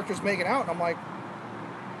these two characters making out, and I'm like,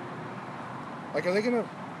 are they gonna?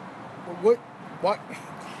 What?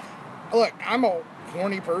 Look, I'm a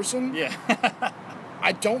horny person. Yeah.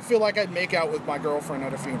 I don't feel like I'd make out with my girlfriend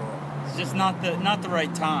at a funeral. It's just not the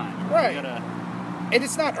right time. Right. You gotta... And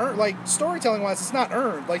it's not earned. Like, storytelling wise, it's not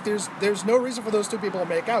earned. Like, there's no reason for those two people to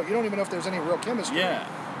make out. You don't even know if there's any real chemistry. Yeah.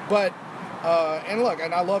 But and look,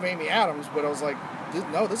 and I love Amy Adams, but I was like,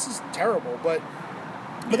 no, this is terrible. But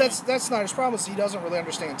that's not his problem. Is he doesn't really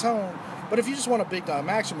understand tone. But if you just want a big time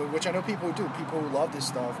action movie, which I know people who do, people who love this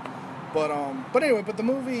stuff. But anyway, the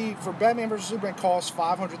movie for Batman vs Superman cost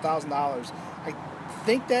 $500,000. I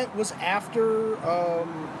think that was after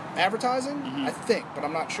advertising. Mm-hmm. I think, but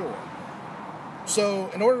I'm not sure. So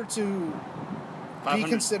in order to be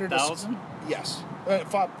considered $500,000? Yes,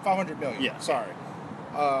 500 million. Yeah. Sorry,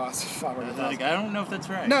 500,000. I don't know if that's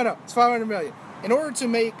right. No, it's 500 million. In order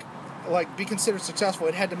to be considered successful,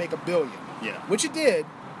 it had to make $1 billion. Yeah. Which it did,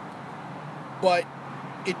 but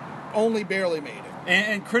it only barely made it.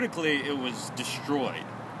 And critically, it was destroyed.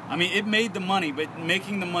 I mean, it made the money, but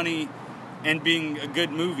making the money and being a good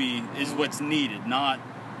movie is what's needed, not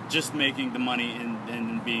just making the money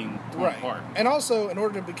and being torn apart. And also, in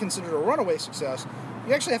order to be considered a runaway success,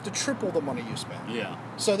 you actually have to triple the money you spend. Yeah.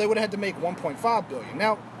 So they would have had to make $1.5 billion.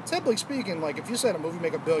 Now, typically speaking, like, if you said a movie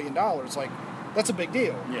make $1 billion, like, that's a big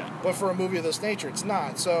deal. Yeah. But for a movie of this nature, it's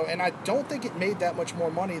not. So, and I don't think it made that much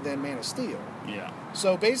more money than Man of Steel. Yeah.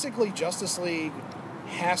 So basically, Justice League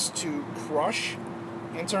has to crush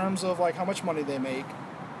in terms of, like, how much money they make,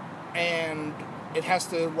 and it has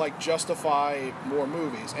to, like, justify more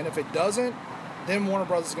movies. And if it doesn't, then Warner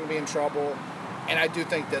Brothers is going to be in trouble. And I do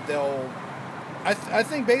think that they'll... I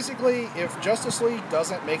think basically, if Justice League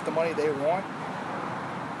doesn't make the money they want,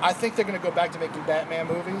 I think they're going to go back to making Batman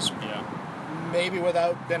movies. Yeah. Maybe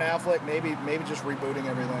without Ben Affleck, maybe just rebooting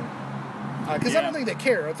everything. Because I don't think they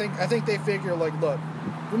care. I think they figure, like, look,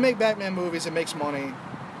 we make Batman movies, it makes money.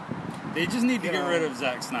 They just need to get rid of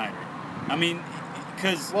Zack Snyder. I mean,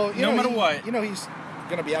 because no matter what... You know he's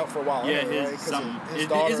going to be out for a while. Yeah, anyway, right? His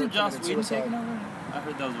daughter isn't Joss committed Whedon suicide. taking over? I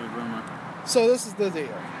heard that was a rumor. So this is the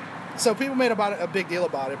deal. So people made a big deal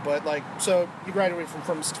about it, but, like, so you graduated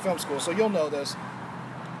from film school, so you'll know this.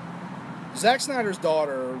 Zack Snyder's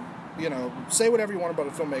daughter, you know, say whatever you want about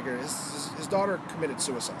a filmmaker, his daughter committed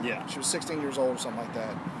suicide. Yeah. She was 16 years old or something like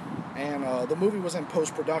that. And the movie was in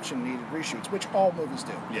post-production, needed reshoots, which all movies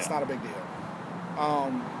do. Yeah. It's not a big deal.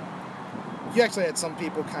 You actually had some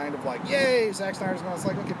people kind of like, yay, Zack Snyder's gone. It's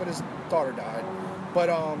like, okay, but his daughter died. But,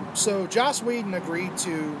 so Joss Whedon agreed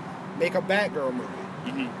to make a Batgirl movie.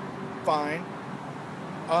 Mm-hmm. Fine.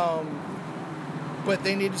 But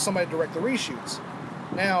they needed somebody to direct the reshoots.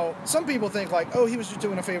 Now, some people think, like, oh, he was just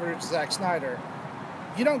doing a favor to Zack Snyder.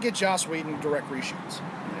 You don't get Joss Whedon to direct reshoots.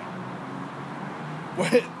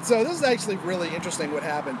 Yeah. So this is actually really interesting what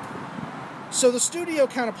happened. So the studio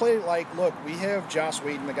kind of played it like, look, we have Joss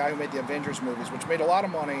Whedon, the guy who made the Avengers movies, which made a lot of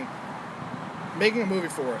money, making a movie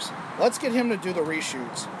for us. Let's get him to do the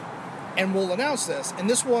reshoots. And we'll announce this, and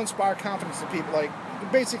this will inspire confidence in people. Like,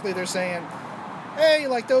 basically they're saying, hey, you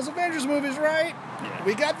like those Avengers movies, right? Yeah.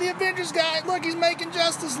 We got the Avengers guy. Look, he's making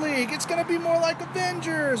Justice League. It's going to be more like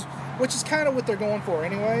Avengers, which is kind of what they're going for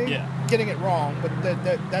anyway. Yeah. Getting it wrong, but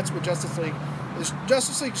that's what Justice League is.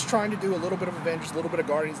 Justice League's trying to do a little bit of Avengers, a little bit of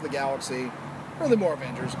Guardians of the Galaxy, really more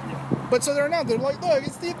Avengers. Yeah. But so they're like, look,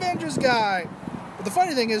 it's the Avengers guy. But the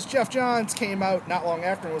funny thing is, Jeff Johns came out not long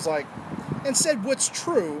after and was like, and said what's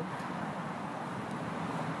true.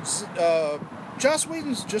 Joss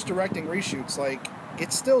Whedon's just directing reshoots. Like,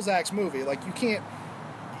 it's still Zack's movie. Like, you can't.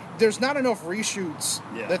 There's not enough reshoots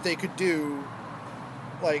that they could do.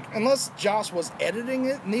 Like, unless Joss was editing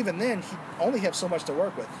it, and even then, he'd only have so much to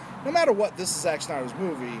work with. No matter what, this is Zack Snyder's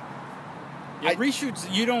movie. Yeah,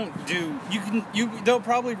 reshoots you don't do. They'll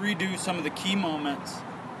probably redo some of the key moments,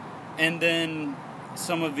 and then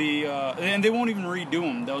some of the and they won't even redo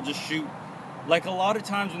them. They'll just shoot. Like a lot of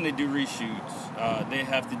times when they do reshoots, they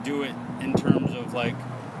have to do it in terms of like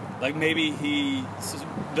maybe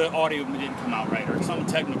the audio didn't come out right, or something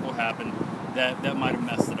technical happened that might have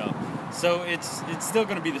messed it up. So it's still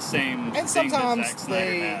going to be the same. And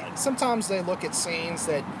sometimes they look at scenes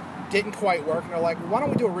that didn't quite work, and they're like, why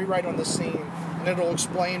don't we do a rewrite on this scene, and it'll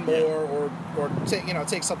explain more, or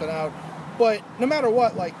take something out. But no matter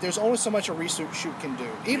what, like, there's only so much a reshoot can do.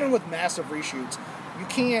 Even with massive reshoots, you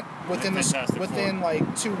can't within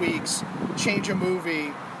like 2 weeks change a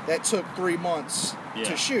movie that took 3 months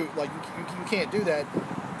to shoot. Like, you can't do that.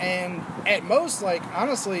 And at most, like,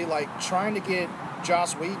 honestly, like, trying to get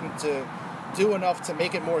Joss Whedon to do enough to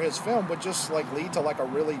make it more his film would just like lead to like a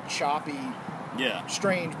really choppy,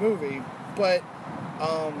 strange movie. But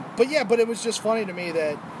it was just funny to me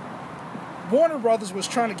that Warner Brothers was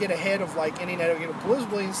trying to get ahead of like any negative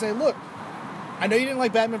publicity and say, look, I know you didn't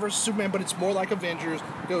like Batman vs Superman, but it's more like Avengers.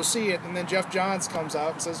 Go see it. And then Jeff Johns comes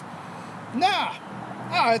out and says, nah,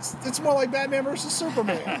 it's more like Batman vs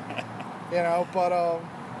Superman. But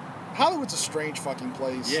Hollywood's a strange fucking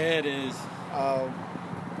place. Yeah, it is. I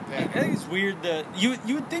think it's weird that you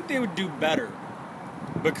would think they would do better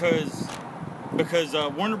because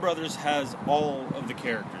Warner Brothers has all of the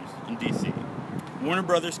characters in DC. Warner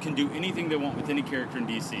Brothers can do anything they want with any character in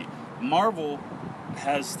DC. Marvel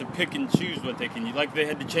has to pick and choose what they can use. Like, they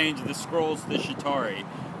had to change the Skrulls to Chitauri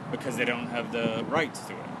because they don't have the rights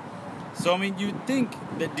to it. So, I mean, you'd think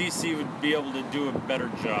that DC would be able to do a better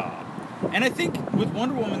job. And I think with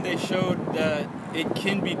Wonder Woman, they showed that it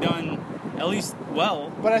can be done at least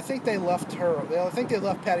well. But I think they left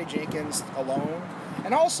Patty Jenkins alone.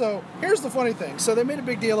 And also, here's the funny thing. So they made a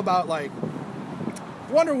big deal about, like,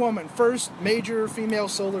 Wonder Woman, first major female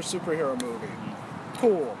solar superhero movie.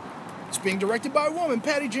 Cool. It's being directed by a woman,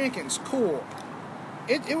 Patty Jenkins. Cool.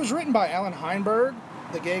 It was written by Alan Heinberg,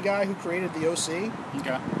 the gay guy who created the OC.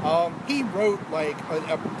 Okay. He wrote, like,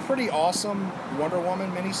 a pretty awesome Wonder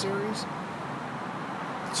Woman miniseries.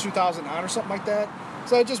 2009 or something like that.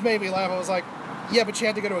 So it just made me laugh. I was like, yeah, but you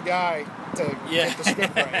had to go to a guy to get the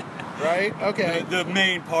script right. Right? Okay. The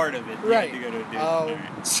main part of it. Right. You had to go to a dude.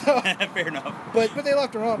 Right. So, fair enough. But they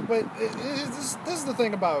left her on. But this is the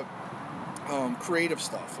thing about creative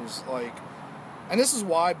stuff is like, and this is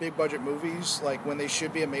why big budget movies, like when they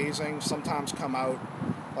should be amazing, sometimes come out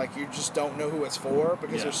like you just don't know who it's for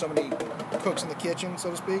because there's so many cooks in the kitchen, so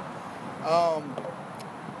to speak.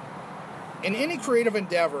 In any creative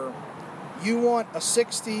endeavor, you want a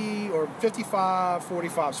 60 or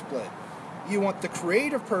 55-45 split. You want the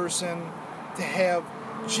creative person to have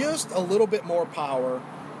just a little bit more power,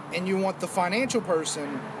 and you want the financial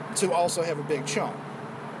person to also have a big chunk.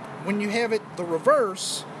 When you have it the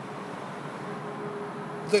reverse,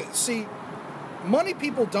 money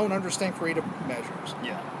people don't understand creative measures.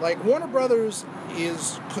 Yeah. Like, Warner Brothers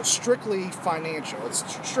is strictly financial. It's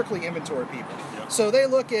strictly inventory people. Yep. So they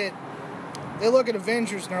look at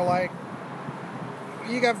Avengers and they're like,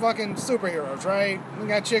 you got fucking superheroes, right? You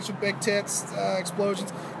got chicks with big tits,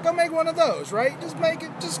 explosions. Go make one of those, right?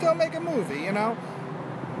 Just go make a movie, you know?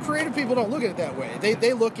 Creative people don't look at it that way.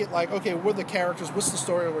 They look at, like, okay, what are the characters? What's the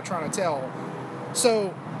story we're trying to tell? So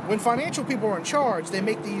when financial people are in charge, they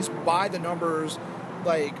make these by-the-numbers,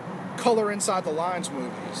 like, color inside the lines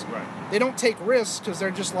movies. Right. They don't take risks because they're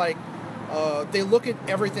just like, they look at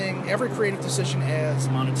everything, every creative decision as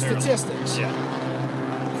statistics. Yeah.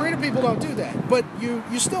 Creative people don't do that, but you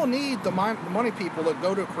still need the money people to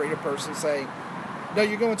go to a creative person and say, no,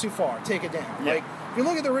 you're going too far, take it down. Yeah. Like, if you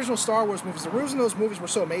look at the original Star Wars movies, the reason those movies were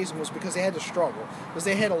so amazing was because they had to struggle, because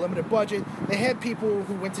they had a limited budget. They had people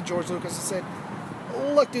who went to George Lucas and said,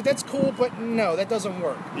 look, dude, that's cool, but no, that doesn't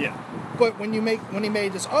work. Yeah. But when he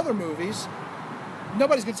made his other movies,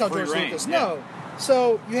 nobody's going to tell George Lucas no. Yeah.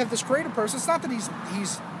 So you have this creative person. It's not that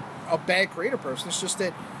he's a bad creative person. It's just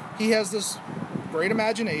that he has this great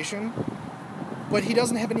imagination, but he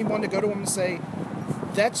doesn't have anyone to go to him and say,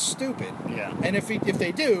 that's stupid. Yeah. And if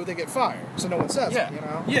they do, they get fired. So no one says it, you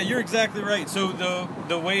know? Yeah, you're exactly right. So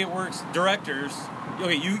the way it works, directors,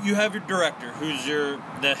 okay, you have your director, who's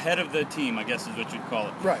the head of the team, I guess is what you'd call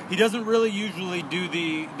it. Right. He doesn't really usually do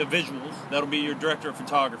the visuals. That'll be your director of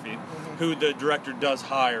photography, who the director does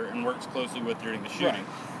hire and works closely with during the shooting.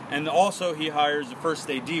 Right. And also he hires a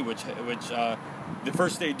first AD, which the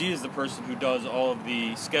first AD is the person who does all of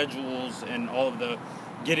the schedules and all of the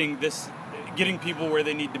getting people where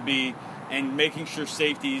they need to be and making sure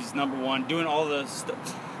safety's number one, doing all the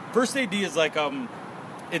stuff. First AD is like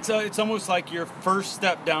it's almost like your first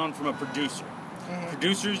step down from a producer. Mm-hmm.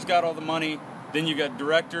 Producers got all the money, then you got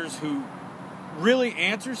directors who really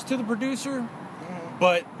answers to the producer,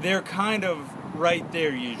 but they're kind of right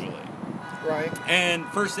there usually. Right. And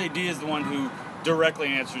first AD is the one who directly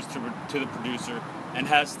answers to the producer and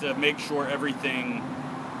has to make sure everything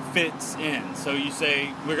fits in. So you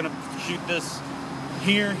say, we're going to shoot this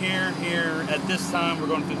here, at this time. We're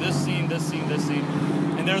going through this scene.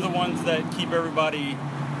 And they're the ones that keep everybody,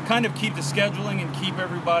 kind of keep the scheduling and keep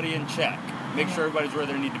everybody in check. Make sure everybody's where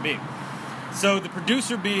they need to be. So the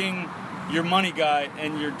producer being your money guy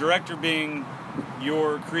and your director being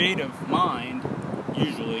your creative mind,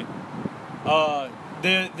 usually, a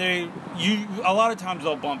lot of times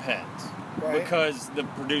they'll bump heads. Right. Because the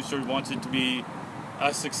producer wants it to be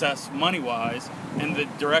a success money-wise, and the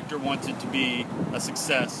director wants it to be a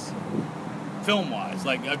success film-wise,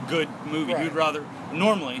 like a good movie. Right. You'd rather,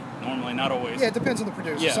 normally, not always. Yeah, it depends on the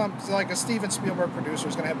producer. Yeah. Like a Steven Spielberg producer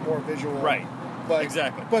is going to have more visual. Right. But,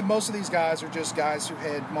 exactly. But most of these guys are just guys who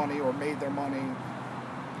had money or made their money.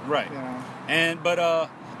 Right. You know. But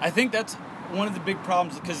I think that's one of the big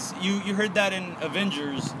problems, because you heard that in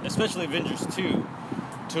Avengers, especially Avengers 2,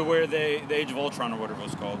 to where the Age of Ultron or whatever it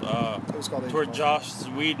was called. It was called Age of where Ultron. Joss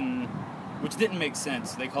Whedon, which didn't make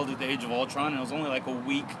sense. They called it the Age of Ultron, and it was only like a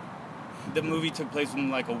week. The movie took place in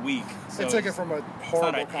like a week. So they took it from a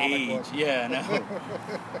horrible comic book. Yeah, no.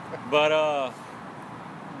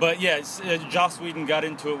 But yeah, Joss Whedon got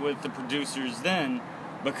into it with the producers then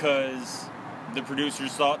because the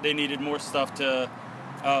producers thought they needed more stuff to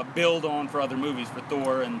build on for other movies, for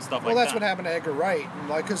Thor and stuff like that. Well, that's what happened to Edgar Wright.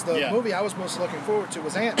 Like, because the movie I was most looking forward to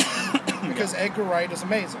was Ant-Man, because Edgar Wright is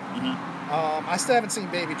amazing. Mm-hmm. I still haven't seen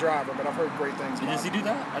Baby Driver, but I've heard great things about it. Does he do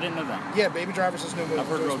that? I didn't know that. Yeah, Baby Driver's his new movie. I've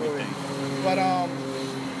heard real good things. But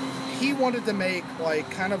he wanted to make like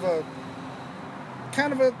kind of a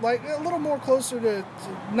like a little more closer to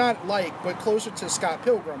not like, but closer to Scott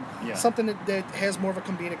Pilgrim. Yeah. Something that has more of a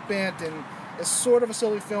comedic bent, and it's sort of a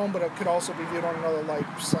silly film, but it could also be viewed on another like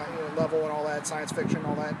level and all that, science fiction and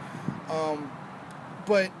all that.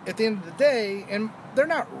 But at the end of the day, and they're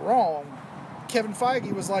not wrong, Kevin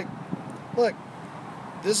Feige was like, look,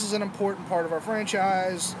 this is an important part of our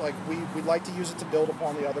franchise. Like, we'd like to use it to build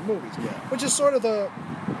upon the other movies. Yeah. Which is sort of the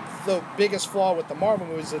biggest flaw with the Marvel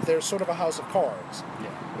movies, that they're sort of a house of cards.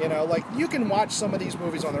 Yeah. You know, like, you can watch some of these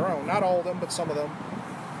movies on their own. Not all of them, but some of them.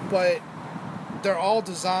 But they're all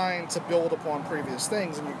designed to build upon previous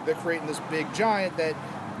things, and they're creating this big giant that,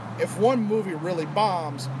 if one movie really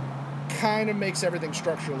bombs, kind of makes everything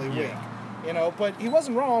structurally weak. You know, but he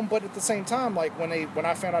wasn't wrong. But at the same time, like, when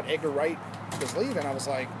I found out Edgar Wright was leaving, I was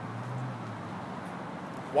like,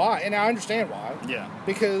 why? And I understand why. Yeah.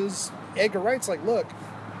 Because Edgar Wright's like, look,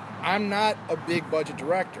 I'm not a big budget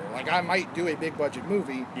director. Like, I might do a big budget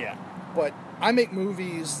movie. Yeah. But I make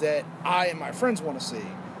movies that I and my friends want to see.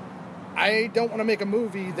 I don't want to make a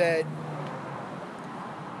movie that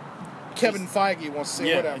Kevin Feige wants to see.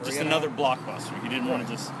 Yeah, whatever. just another blockbuster. He didn't want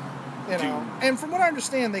to just. You know, and from what I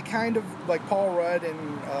understand, they kind of, like Paul Rudd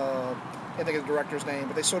and I can't think of the director's name,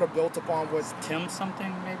 but they sort of built upon what Tim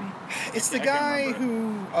something maybe. It's the guy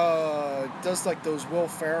who does like those Will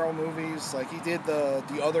Ferrell movies. Like, he did the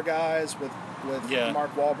Other Guys with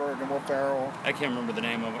Mark Wahlberg and Will Ferrell. I can't remember the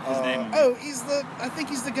name of it. His name. I think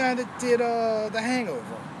he's the guy that did The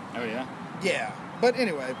Hangover. Oh yeah. Yeah, but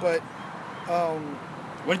anyway,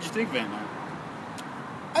 what did you think of Ant-Man?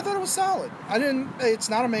 I thought it was solid. It's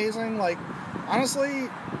not amazing. Like, honestly,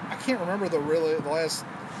 I can't remember the last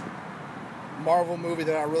Marvel movie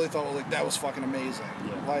that I really thought, like, that was fucking amazing.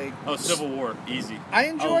 Yeah. Like, Civil War, easy. I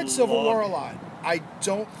enjoyed Civil War a lot. I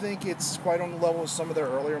don't think it's quite on the level of some of their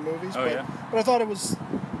earlier movies. But I thought it was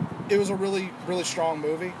a really, really strong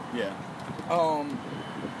movie. Yeah.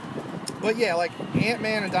 But yeah, like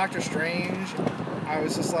Ant-Man and Doctor Strange, I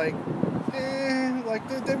was just like, like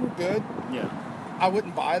they were good. Yeah. I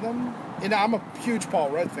wouldn't buy them. And I'm a huge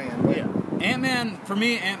Paul Rudd fan. But Ant-Man, for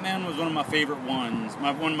me, Ant-Man was one of my favorite ones.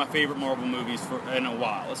 One of my favorite Marvel movies in a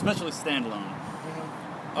while, especially standalone.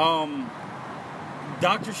 Mm-hmm.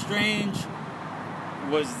 Doctor Strange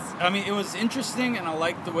it was interesting, and I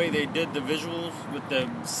liked the way they did the visuals with the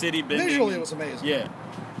city bending. Visually, it was amazing. Yeah.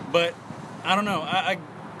 But, I don't know, I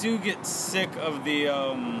do get sick of the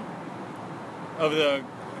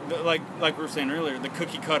like we were saying earlier, the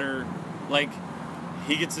cookie cutter, like,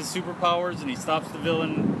 he gets his superpowers and he stops the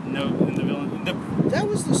villain. No, and the villain mean, that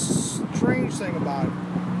was the strange thing about it.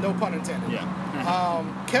 No pun intended.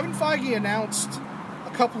 Yeah. Kevin Feige announced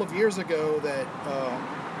a couple of years ago that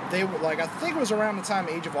they were like, I think it was around the time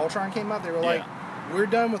Age of Ultron came out. They were like, we're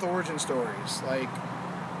done with origin stories. Like,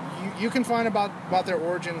 you can find about their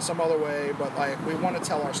origin some other way, but like, we want to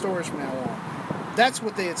tell our stories from now on. That's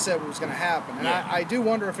what they had said was going to happen. And I do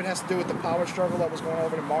wonder if it has to do with the power struggle that was going on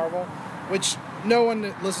over in Marvel, which no one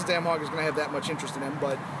that listens to Amog is going to have that much interest in him,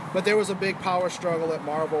 but there was a big power struggle at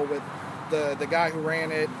Marvel with the guy who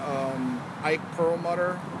ran it, Ike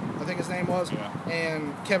Perlmutter, I think his name was,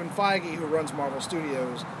 and Kevin Feige, who runs Marvel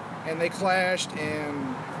Studios, and they clashed,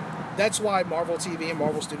 and that's why Marvel TV and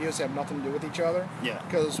Marvel Studios have nothing to do with each other. Yeah.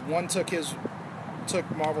 Because one took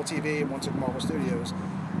Marvel TV and one took Marvel Studios,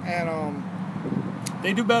 and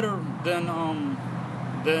they do better than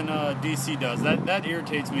DC does. That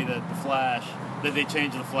irritates me that that they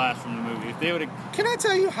changed the Flash from the movie. If they would have, can I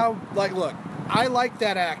tell you how? Like, look, I like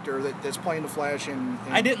that actor that's playing the Flash in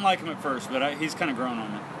I didn't like him at first, but he's kind of grown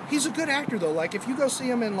on me. He's a good actor though. Like, if you go see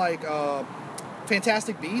him in like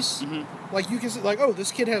Fantastic Beasts, like you can see, like, oh,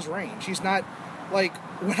 this kid has range. He's not like,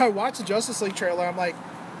 when I watch the Justice League trailer, I'm like,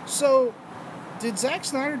 so did Zack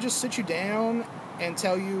Snyder just sit you down and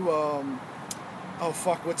tell you, oh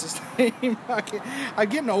fuck, what's his name? I'm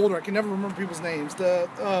getting older. I can never remember people's names.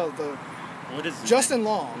 What is Justin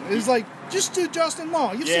Long. It's like, just do Justin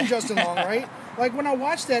Long. You've seen Justin Long, right? Like, when I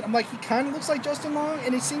watch that, I'm like, he kind of looks like Justin Long,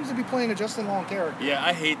 and he seems to be playing a Justin Long character. Yeah,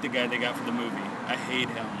 I hate the guy they got for the movie. I hate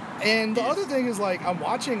him. And the other thing is, like, I'm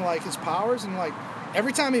watching, like, his powers, and, like,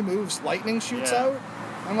 every time he moves, lightning shoots out.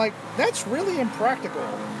 I'm like, that's really impractical.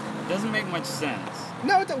 It doesn't make much sense.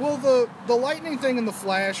 No, well, the lightning thing in the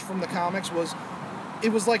Flash from the comics was,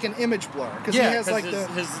 it was like an image blur. Because he has, like,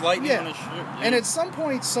 his lightning on his shirt. Yeah. And at some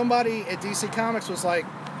point, somebody at DC Comics was like,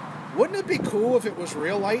 wouldn't it be cool if it was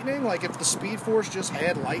real lightning? Like, if the Speed Force just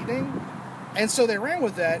had lightning? And so they ran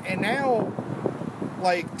with that, and now,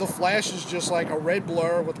 like, the Flash is just like a red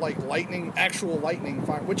blur with, like, lightning, actual lightning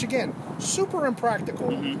fire, which, again, super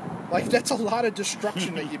impractical. Like, that's a lot of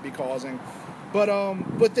destruction that you'd be causing.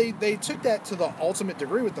 But they took that to the ultimate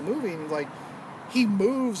degree with the movie, and, like, he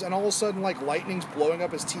moves, and all of a sudden, like, lightning's blowing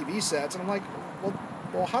up his TV sets, and I'm like,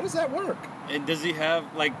 well, how does that work? And does he have,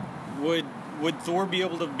 like, would Thor be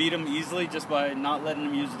able to beat him easily just by not letting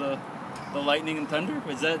him use the lightning and thunder?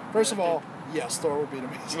 Is that First of all, yes, Thor would beat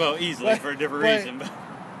him easily. Well, easily, for a different reason.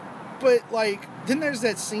 But, like, then there's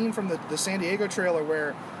that scene from the San Diego trailer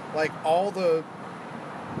where, like, all the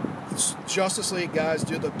Justice League guys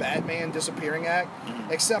do the Batman disappearing act,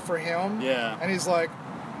 except for him. Yeah. And he's like,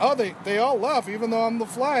 oh, they all left, even though I'm the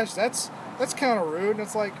Flash. That's kind of rude. And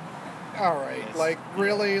it's like, all right, yes. Like,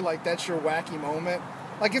 really? Like, that's your wacky moment?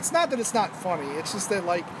 Like, it's not that it's not funny. It's just that,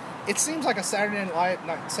 like, it seems like a Saturday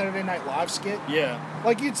Night Live skit. Yeah.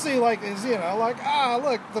 Like, you'd see, like, like,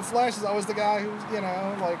 look, the Flash is always the guy who's,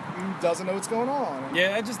 like, who doesn't know what's going on.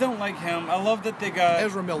 Yeah, I just don't like him. I love that they got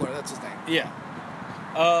Ezra Miller, that's his name. Yeah.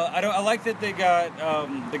 I like that they got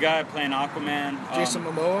the guy playing Aquaman. Jason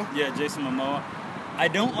Momoa? Yeah, Jason Momoa. I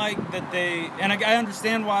don't like that and I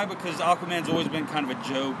understand why, because Aquaman's always been kind of a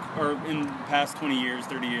joke, or in the past 20 years,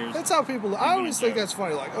 30 years. That's how people, I always think that's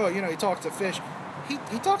funny, like, oh, he talks to fish.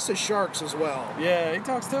 He talks to sharks as well. Yeah, he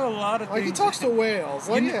talks to a lot of things. Like, he talks to whales.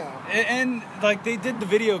 Like, And, like, they did the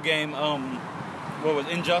video game, what was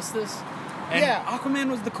it, Injustice? And Aquaman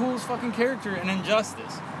was the coolest fucking character in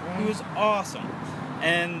Injustice. He was awesome.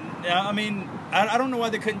 And, I mean, I don't know why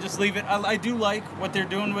they couldn't just leave it. I do like what they're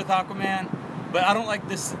doing with Aquaman, but I don't like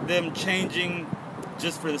them changing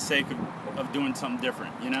just for the sake of doing something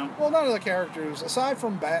different, Well, none of the characters, aside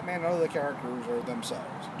from Batman, none of the characters are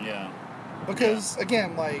themselves. Yeah. Because,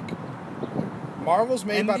 again, like, Marvel's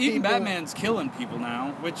made by people... And even Batman's killing people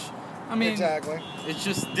now, which, I mean... Exactly. It's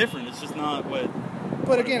just different. It's just not what...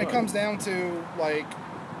 But again, it comes down to, like,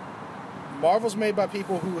 Marvel's made by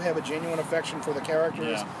people who have a genuine affection for the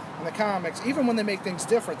characters in the comics. Even when they make things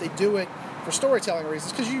different, they do it for storytelling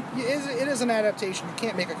reasons. Because it is an adaptation. You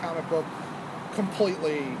can't make a comic book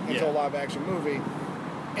completely into a live-action movie.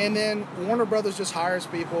 And then Warner Brothers just hires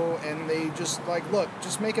people, and they just, like, look,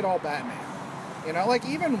 just make it all Batman. Like,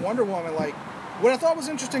 even Wonder Woman, like, what I thought was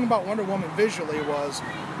interesting about Wonder Woman visually was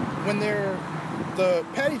when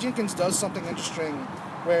Patty Jenkins does something interesting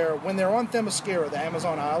where when they're on Themyscira, the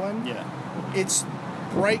Amazon island, it's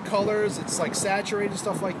bright colors, it's, like, saturated,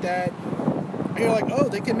 stuff like that. And you're like, oh,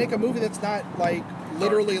 they can make a movie that's not, like,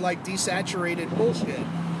 literally, like, desaturated bullshit.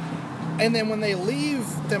 And then when they leave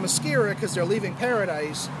Themyscira, because they're leaving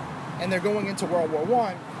Paradise, and they're going into World War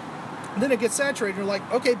I, then it gets saturated. You're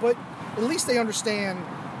like, okay, but at least they understand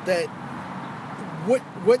that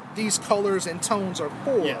what these colors and tones are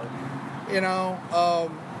for. Yeah. You know,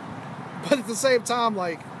 but at the same time,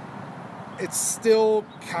 like, it's still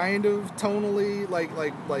kind of tonally, like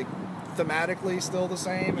thematically still the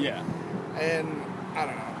same. Yeah. And I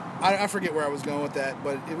don't know. I forget where I was going with that,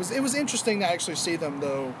 but it was interesting to actually see them,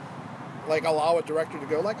 though, like, allow a director to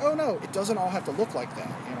go, like, oh no, it doesn't all have to look like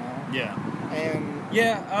that, you know? Yeah. And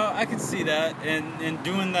yeah, I could see that, and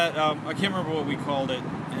doing that. I can't remember what we called it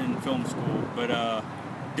in film school, but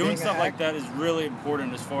doing Being stuff an like that is really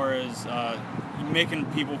important as far as making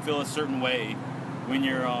people feel a certain way when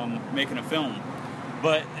you're making a film.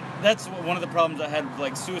 But that's one of the problems I had with,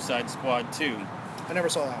 like, Suicide Squad too. I never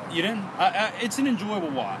saw that one. You didn't? It's an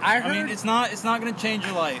enjoyable watch. I mean, heard- it's not going to change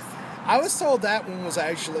your life. I was told that one was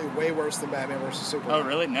actually way worse than Batman vs Superman. Oh,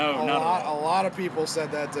 really? No, not at all. A lot of people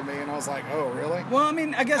said that to me, and I was like, oh, really? Well, I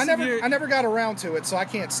mean, I guess I never got around to it, so I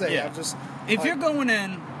can't say. Yeah. I'm just if like, you're going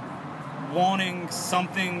in wanting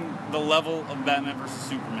something the level of Batman vs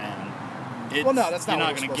Superman, well, no, that's not. You're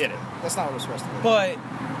what not going to it's get supposed it. be. That's not what it's supposed to be. But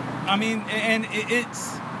I mean, and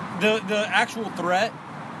it's the actual threat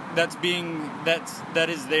that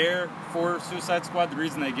is there for Suicide Squad. The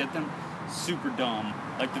reason they get them, super dumb.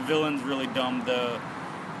 Like, the villain's really dumb.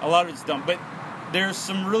 A lot of it's dumb, but there's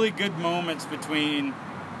some really good moments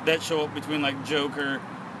that show up between, like, Joker,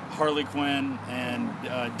 Harley Quinn, and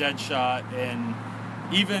Deadshot, and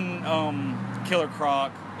even Killer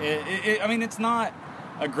Croc. I mean, it's not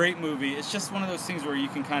a great movie. It's just one of those things where you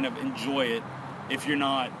can kind of enjoy it if you're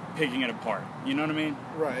not picking it apart. You know what I mean?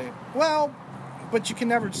 Right. Well, but you can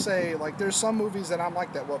never say, like, there's some movies that I'm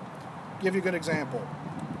like that. Well, give you a good example.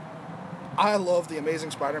 I love the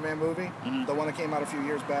Amazing Spider-Man movie, the one that came out a few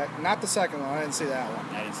years back. Not the second one. I didn't see that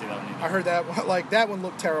one. I didn't see that one either. I heard that one, like, that one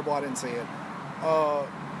looked terrible. I didn't see it.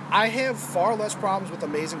 I have far less problems with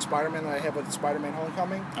Amazing Spider-Man than I have with Spider-Man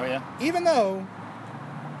Homecoming. Oh, yeah? Even though,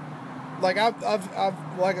 like, I've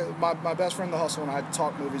like, my best friend, The Hustle, and I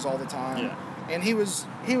talk movies all the time. Yeah. And he was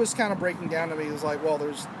kind of breaking down to me. He was like, well,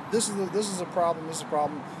 this is a problem,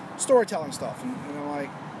 storytelling stuff. And I'm like,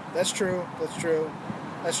 that's true.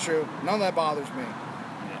 None of that bothers me.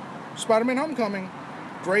 Yeah. Spider-Man Homecoming,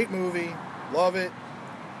 great movie, love it.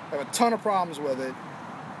 I have a ton of problems with it,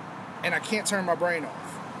 and I can't turn my brain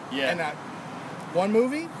off. Yeah. And that one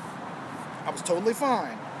movie, I was totally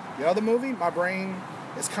fine. The other movie, my brain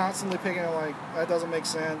is constantly picking it, like, that doesn't make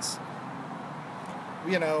sense.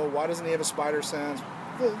 You know, why doesn't he have a spider sense?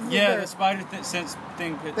 The spider sense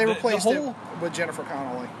thing. They replaced the whole, it with Jennifer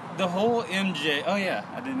Connelly. The whole MJ. Oh yeah,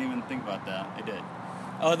 I didn't even think about that. I did.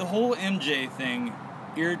 The whole MJ thing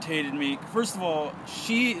irritated me. First of all,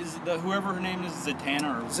 she is whoever her name is,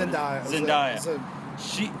 Zatanna or Zendaya. Zendaya.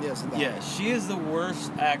 Zendaya. Yeah, she is the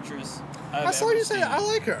worst actress I saw you say that. I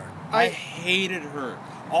like her. I hated her.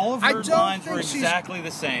 All of her lines were exactly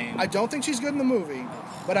the same. I don't think she's good in the movie,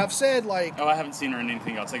 but I've said, like... Oh, I haven't seen her in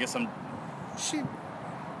anything else. I guess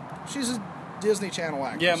She's a Disney Channel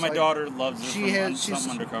actress. Yeah, my daughter loves her she's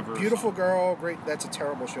from Undercover. Beautiful girl, great... That's a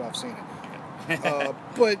terrible show. I've seen it.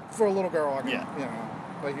 But for a little girl, I can, you know...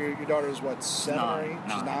 Like, your daughter's, what, 7 or 8?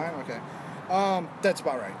 She's 9? Okay. That's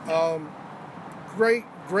about right.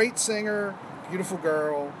 Great singer, beautiful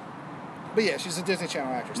girl. But yeah, she's a Disney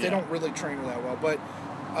Channel actress. Yeah. They don't really train her that well. But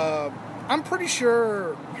I'm pretty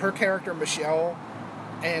sure her character, Michelle,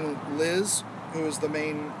 and Liz, who is the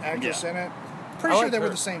main actress in it, pretty sure they were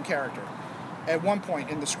the same character at one point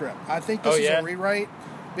in the script. I think this is a rewrite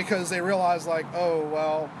because they realized, like, oh,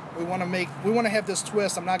 well, we want to have this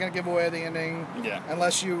twist. I'm not going to give away the ending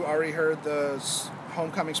unless you already heard the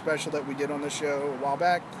Homecoming special that we did on the show a while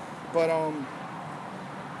back. But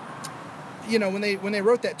you know, when they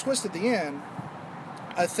wrote that twist at the end,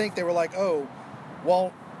 I think they were like, oh,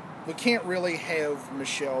 well, we can't really have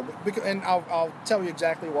Michelle, and I'll tell you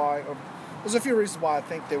exactly why. There's a few reasons why I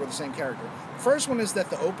think they were the same character. First one is that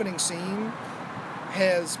the opening scene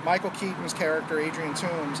has Michael Keaton's character, Adrian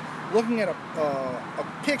Toomes, looking at a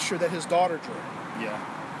picture that his daughter drew. Yeah.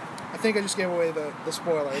 I think I just gave away the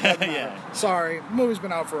spoiler. It doesn't matter. Yeah. Sorry, the movie's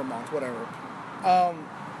been out for a month, whatever.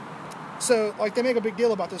 So, like, they make a big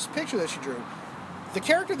deal about this picture that she drew. The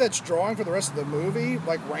character that's drawing for the rest of the movie,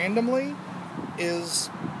 like, randomly,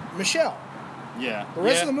 is Michelle. Yeah. The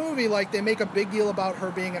rest of the movie, like, they make a big deal about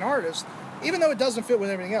her being an artist, even though it doesn't fit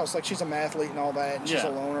with everything else. Like, she's a mathlete and all that, and she's a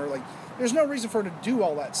loner. Like, there's no reason for her to do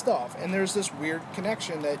all that stuff. And there's this weird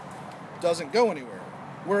connection that doesn't go anywhere.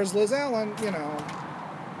 Whereas Liz Allen, you know,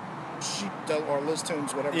 she does, or Liz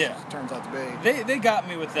Toomes, whatever she turns out to be. They got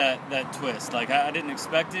me with that twist. Like, I didn't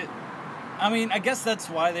expect it. I mean, I guess that's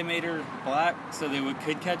why they made her black, so they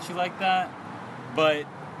could catch you like that. But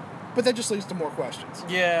but that just leads to more questions.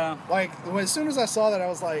 Yeah. Like, as soon as I saw that, I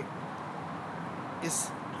was like,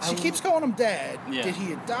 she keeps calling him Dad. Yeah. Did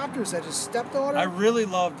he adopt her? Is that his stepdaughter? I really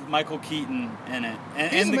loved Michael Keaton in it.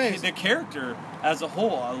 He's And amazing. the character as a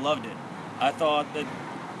whole, I loved it. I thought that...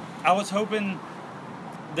 I was hoping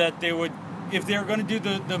that they would... If they were going to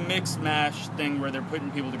do the mix mash thing where they're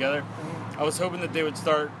putting people together, I was hoping that they would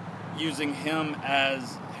start using him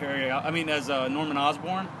as Norman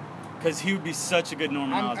Osborn, because he would be such a good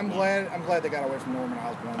Norman Osborn. I'm glad they got away from Norman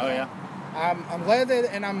Osborn. Oh, yeah? I'm glad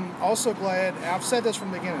that, and I'm also glad, and I've said this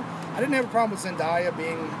from the beginning, I didn't have a problem with Zendaya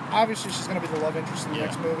being, obviously she's going to be the love interest in the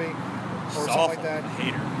next movie, or It's something awful. like that. I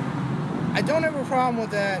hate her. I don't have a problem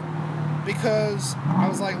with that, because I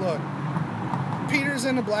was like, look, Peter's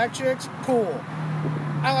into black chicks, cool.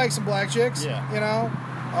 I like some black chicks, Yeah. you know?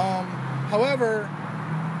 However,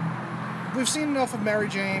 we've seen enough of Mary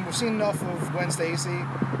Jane, we've seen enough of Gwen Stacy.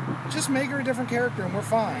 Just make her a different character and we're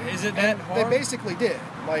fine. Is it that and hard? They basically did.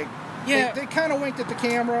 Like, Yeah. they kind of winked at the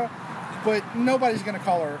camera, but nobody's going to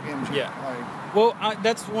call her MJ. Yeah. Like, Well,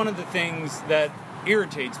 that's one of the things that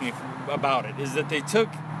irritates me about it, is that they took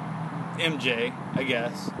MJ, I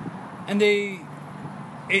guess, and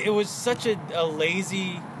it was such a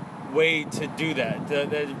lazy way to do that.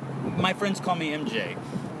 My friends call me MJ.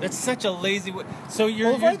 That's such a lazy way. So you're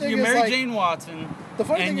Well, the funny thing is, Mary like, Jane Watson, the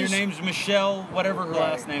funny and thing your is- name's Michelle, whatever her Right.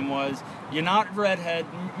 last name was. You're not redhead.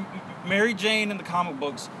 Mary Jane in the comic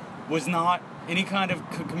books was not any kind of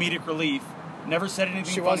comedic relief. Never said anything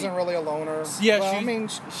she funny. wasn't really a loner. Yeah, well, she- I mean,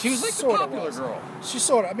 she was like the sorta popular was. girl. She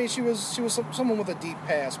sort of. I mean, she was someone with a deep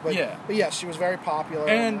past, but Yeah. But yes, she was very popular.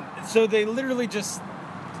 And so they literally just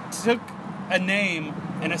took a name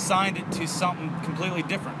and assigned it to something completely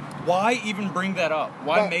different. Why even bring that up?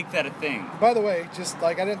 Why But- make that a thing? By the way, just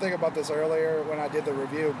like I didn't think about this earlier when I did the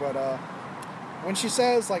review, but when she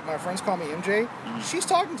says like my friends call me MJ, she's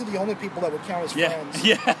talking to the only people that would count as Yeah, friends.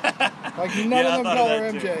 yeah. Like none Yeah, I of them thought call of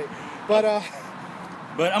her that MJ. too. But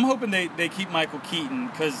But I'm hoping they keep Michael Keaton,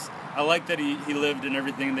 because I like that he lived and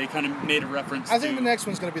everything. They kind of made a reference I think to... the next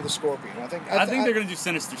one's going to be the Scorpion. I think they're going to do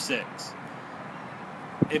Sinister Six.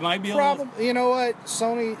 It might be a probably. little... You know what?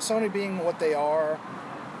 Sony being what they are.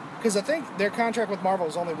 Because I think their contract with Marvel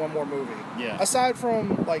is only one more movie. Yeah. Aside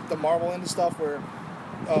from like the Marvel end stuff, where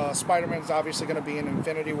Spider-Man's obviously going to be in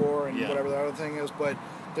Infinity War and Yeah. whatever the other thing is, but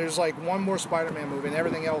there's like one more Spider-Man movie, and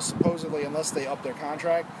everything else supposedly, unless they up their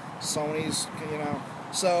contract, Sony's, you know.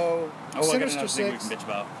 So Oh, I got Sinister another thing we Six, can bitch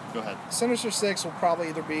about. Go ahead. Sinister Six will probably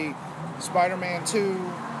either be Spider-Man 2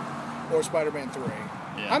 or Spider-Man 3.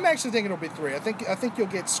 Yeah. I'm actually thinking it'll be 3. I think you'll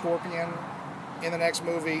get Scorpion in the next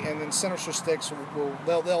movie, and then Sinister Six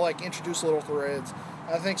they'll like introduce little threads.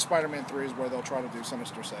 I think Spider-Man 3 is where they'll try to do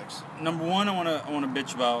Sinister Six. Number one, I want to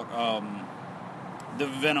bitch about the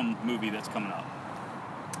Venom movie that's coming up.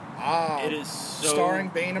 It is so... Starring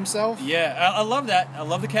Bane himself. Yeah, I love that. I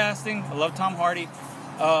love the casting. I love Tom Hardy.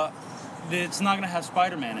 It's not going to have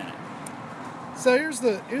Spider-Man in it. So here's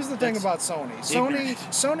the thing That's about Sony. ignorant.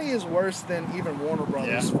 Sony is worse than even Warner Brothers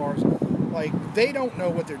Yeah. as far as like they don't know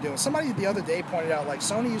what they're doing. Somebody the other day pointed out like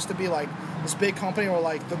Sony used to be like this big company where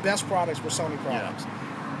like the best products were Sony products.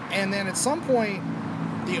 And then at some point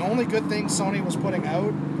the only good thing Sony was putting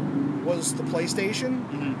out was the PlayStation.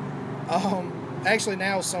 Mm-hmm. Actually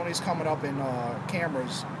now Sony's coming up in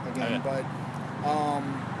cameras again, Oh, yeah.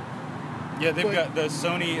 but Yeah, they've But- got the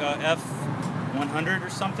Sony F100 or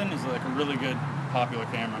something is like a really good popular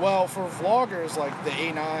camera. well, for vloggers, like the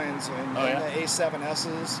A9s and, Oh, yeah? and the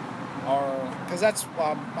A7S's are, because that's,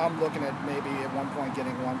 I'm looking at maybe at one point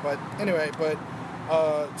getting one. But anyway,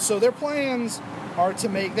 so their plans are to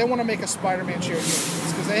they want to make a Spider-Man shared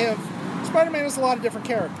universe, because they have, Spider-Man has a lot of different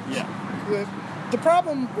characters. Yeah. The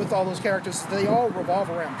problem with all those characters is they all revolve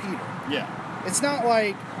around Peter. Yeah. It's not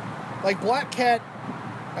like Black Cat.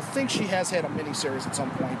 I think she has had a miniseries at some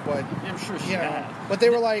point, but I'm sure she you know. has. But they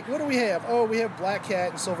were like, "What do we have? Oh, we have Black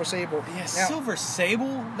Cat and Silver Sable." Yeah, Now, Silver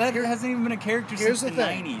Sable? That hasn't even been a character here's since the the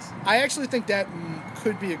thing. 90s. I actually think that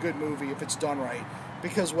could be a good movie if it's done right,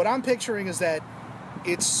 because what I'm picturing is that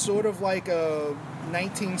it's sort of like a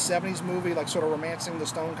 1970s movie, like sort of Romancing the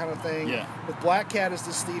Stone kind of thing. Yeah. With Black Cat as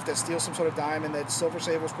this thief that steals some sort of diamond that Silver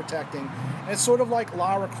Sable's protecting, and it's sort of like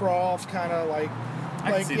Lara Croft, kind of like. I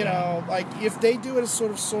can Like, see you that. know, like if they do it as sort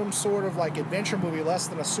of some sort of like adventure movie, less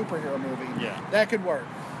than a superhero movie, Yeah. that could work.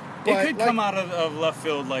 It But, could like, come out of left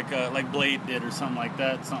field like Blade did or something like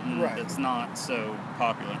that. Something Right. that's not so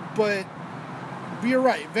popular. But you're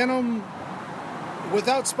right, Venom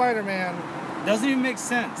without Spider-Man. Doesn't even make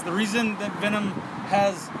sense. The reason that Venom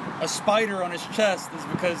has a spider on his chest is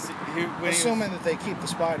because when Assuming that they keep the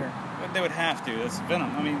spider. They would have to. That's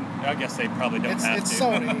Venom. I mean, I guess they probably don't have It's to.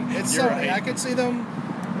 Sony. It's You're Sony. right. I could see them.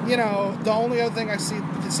 You know, the only other thing I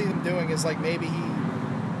can see them doing is like maybe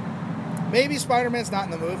Spider-Man's not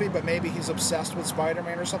in the movie, but maybe he's obsessed with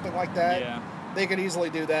Spider-Man or something like that. Yeah. They could easily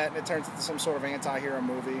do that, and it turns into some sort of anti-hero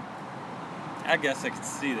movie. I guess I could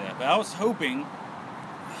see that. But I was hoping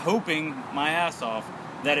my ass off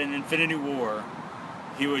that in Infinity War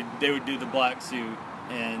they would do the black suit,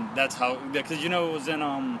 and that's how, because it was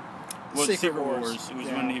in Secret Wars. It was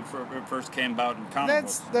when he first came about in comic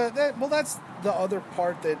books. That's the other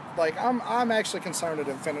part that, like, I'm actually concerned at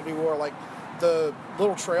Infinity War. Like, the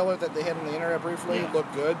little trailer that they had on the internet briefly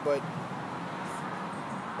looked good, but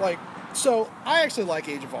like, so I actually like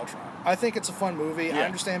Age of Ultron. I think it's a fun movie. Yeah. I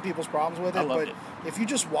understand people's problems with it, but if you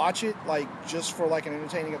just watch it, like, just for like an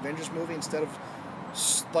entertaining Avengers movie instead of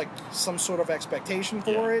like some sort of expectation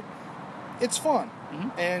for it, it's fun.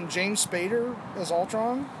 Mm-hmm. And James Spader as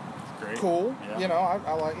Ultron, Great. cool. Yeah.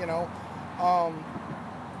 I like,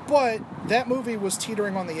 but that movie was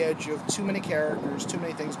teetering on the edge of too many characters, too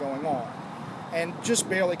many things going on, and just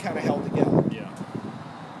barely kind of held together. Yeah.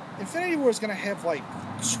 Infinity War is going to have like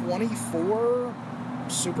 24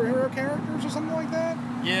 superhero characters or something like that.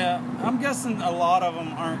 Yeah, I'm guessing a lot of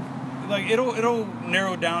them aren't. Like, it'll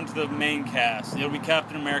narrow down to the main cast. It'll be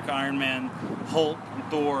Captain America, Iron Man, Hulk, and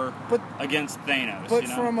Thor against Thanos. But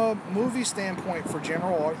from a movie standpoint, for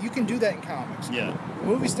general, you can do that in comics. Yeah.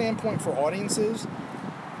 Movie standpoint for audiences,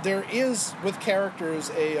 there is with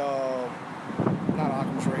characters a not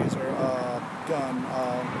Occam's razor, gun.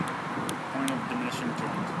 Point of diminishing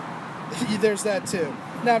returns. There's that too.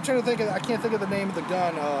 Now I'm trying to think. I can't think of the name of the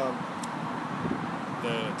gun.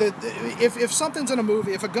 If something's in a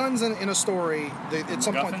movie, if a gun's in a story, at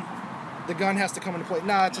some point the gun has to come into play.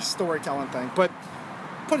 Nah, it's a storytelling thing. But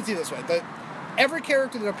put it to you this way: every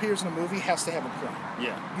character that appears in a movie has to have a point.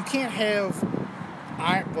 Yeah. You can't have,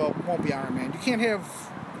 it won't be Iron Man. You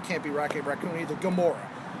can't be Rocket Raccoon either. Gamora.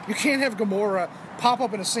 You can't have Gamora pop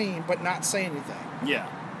up in a scene but not say anything. Yeah.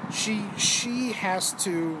 She has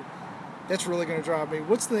to. That's really going to drive me.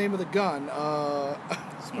 What's the name of the gun?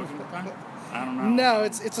 Smoking gun? I don't know. No,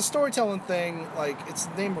 it's a storytelling thing. Like, it's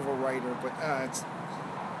the name of a writer, but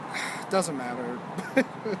it doesn't matter.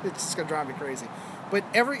 It's just gonna drive me crazy. But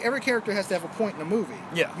every character has to have a point in a movie.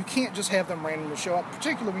 Yeah. You can't just have them randomly show up,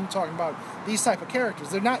 particularly when you're talking about these type of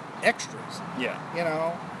characters. They're not extras. Yeah.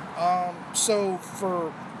 So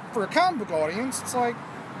for a comic book audience, it's like,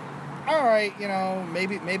 all right,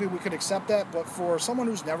 maybe we could accept that, but for someone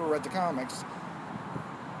who's never read the comics,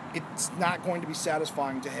 it's not going to be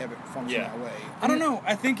satisfying to have it function that way. I don't know.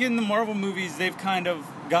 I think in the Marvel movies, they've kind of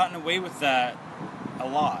gotten away with that a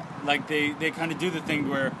lot. Like, they kind of do the thing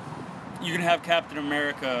where you can have Captain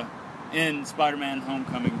America in Spider-Man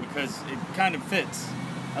Homecoming because it kind of fits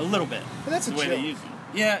a little bit. But that's the a way joke. they use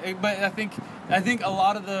it. Yeah, but I think a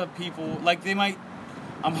lot of the people, like, they might.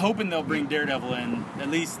 I'm hoping they'll bring Daredevil in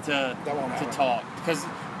at least to talk, because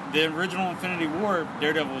the original Infinity War,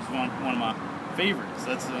 Daredevil was one of my favorites.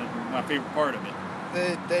 That's my favorite part of it.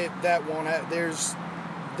 That won't have. There's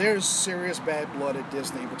serious bad blood at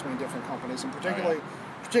Disney between different companies, and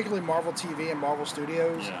particularly Marvel TV and Marvel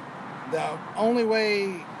Studios. Yeah. The only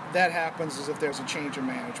way that happens is if there's a change in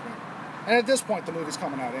management, and at this point the movie's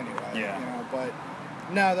coming out anyway. Yeah. But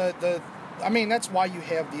no, I mean, that's why you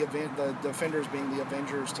have the Defenders being the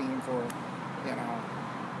Avengers team for.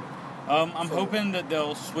 I'm hoping that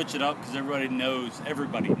they'll switch it up because everybody knows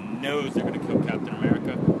they're going to kill Captain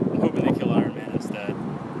America. I'm hoping they kill Iron Man instead.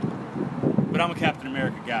 But I'm a Captain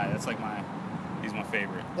America guy. That's like he's my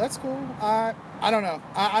favorite. That's cool. I don't know.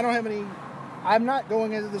 I don't have any. I'm not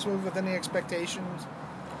going into this movie with any expectations.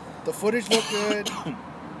 The footage looked good,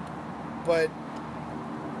 but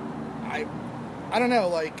I don't know.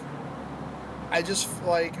 Like, I just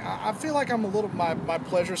I feel like I'm a little. My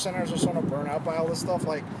pleasure centers are sort of burnt out by all this stuff.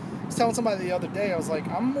 Like, I was telling somebody the other day, I was like,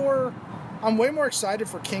 I'm way more excited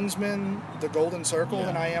for Kingsman: The Golden Circle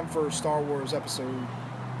than I am for Star Wars Episode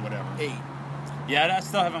 8. Yeah, I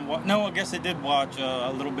still haven't watched. No, I guess I did watch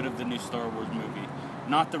a little bit of the new Star Wars movie.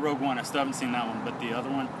 Not the Rogue One. I still haven't seen that one, but the other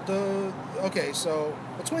one. Okay, so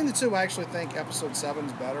between the two, I actually think Episode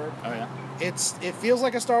 7's better. Oh yeah. It feels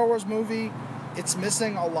like a Star Wars movie. It's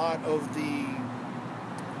missing a lot of the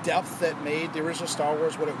depth that made the original Star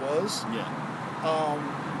Wars what it was. Yeah.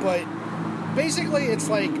 But basically, it's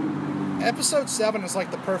like Episode 7 is like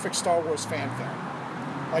the perfect Star Wars fan film.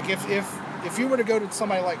 Like, if you were to go to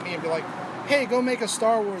somebody like me and be like, hey, go make a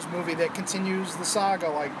Star Wars movie that continues the saga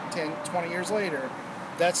like 10, 20 years later,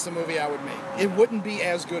 that's the movie I would make. It wouldn't be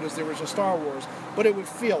as good as the original Star Wars, but it would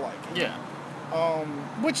feel like it. Yeah.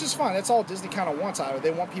 which is fine. That's all Disney kind of wants out of it.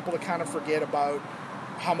 They want people to kind of forget about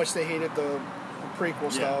how much they hated the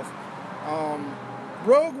prequel stuff.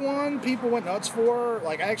 Rogue One, people went nuts for.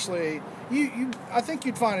 Like, actually, I think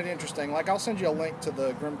you'd find it interesting. Like, I'll send you a link to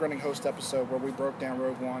the Grim Grinning Host episode where we broke down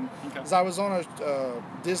Rogue One. Because I was on a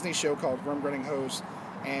Disney show called Grim Grinning Host,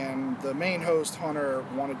 and the main host, Hunter,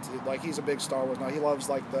 wanted to, like, he's a big Star Wars nut. He loves,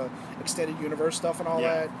 like, the extended universe stuff and all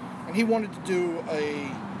that. And he wanted to do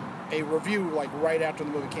a review, like, right after the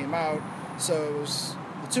movie came out. So it was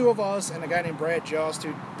the two of us and a guy named Brad Just,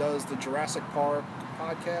 who does the Jurassic Park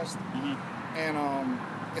podcast. And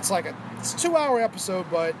it's like it's a 2-hour episode,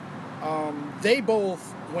 but they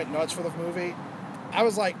both went nuts for the movie. I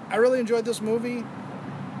was like, I really enjoyed this movie.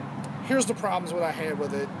 Here's the problems what I had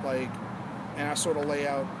with it, like, and I sort of lay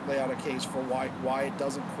out a case for why it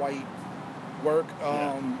doesn't quite work.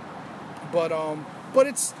 But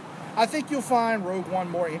it's, I think you'll find Rogue One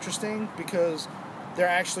more interesting because they're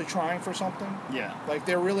actually trying for something. Yeah. Like,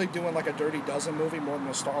 they're really doing like a Dirty Dozen movie more than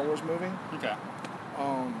a Star Wars movie. Okay.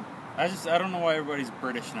 I don't know why everybody's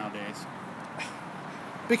British nowadays.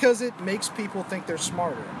 Because it makes people think they're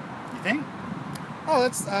smarter. You think? Oh,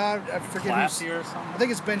 that's I forget classier or something. I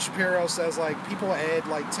think it's Ben Shapiro says, like, people add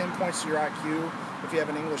like 10 points to your IQ if you have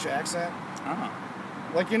an English accent. Oh.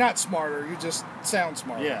 Like, you're not smarter, you just sound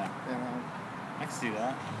smarter. Yeah. You know. I can see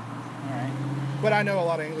that. All right. But I know a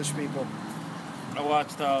lot of English people. I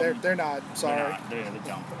watched. They're not. Sorry. They're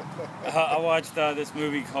dumb. I watched this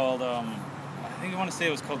movie called. I think I want to say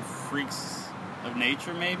it was called Freaks of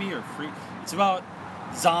Nature, maybe, or Freak. It's about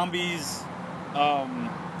zombies.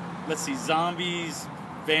 Let's see, zombies,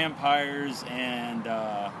 vampires, and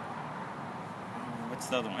what's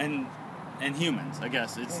the other one? And humans. I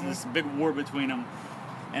guess it's this big war between them.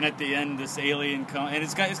 And at the end, this alien comes, and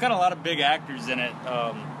it's got a lot of big actors in it.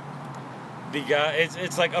 The guy,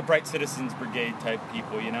 it's like Upright Citizens Brigade type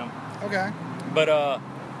people, you know. Okay. But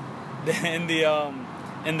in the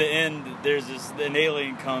end, there's an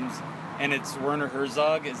alien comes, and it's Werner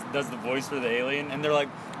Herzog does the voice for the alien, and they're like,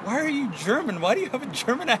 "Why are you German? Why do you have a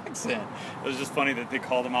German accent?" It was just funny that they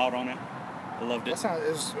called him out on it. I loved it.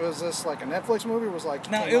 Was this like a Netflix movie? Or was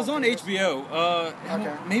like No, it was on HBO.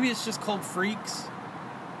 Okay. Maybe it's just called Freaks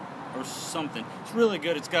or something. It's really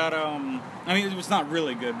good. It's got I mean, it's not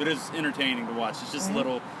really good, but it's entertaining to watch. It's just a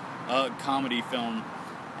little comedy film,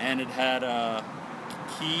 and it had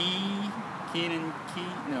Keenan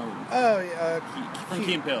from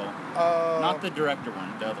Key and Peele. Not the director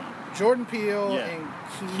one, the other one. Jordan Peele and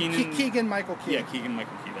Keegan-Michael Key. Yeah,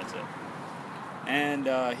 Keegan-Michael Key, that's it. And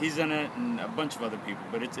he's in it, and a bunch of other people,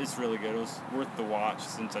 but it's really good. It was worth the watch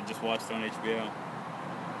since I just watched it on HBO.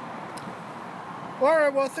 Well, all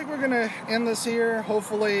right, well, I think we're going to end this here.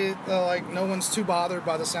 Hopefully, like, no one's too bothered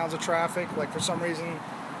by the sounds of traffic. Like, for some reason,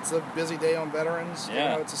 it's a busy day on Veterans. Yeah.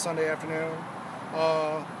 You know, it's a Sunday afternoon.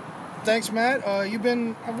 Thanks, Matt.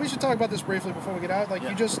 We should talk about this briefly before we get out. Like,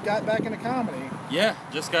 you just got back into comedy. Yeah,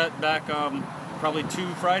 just got back probably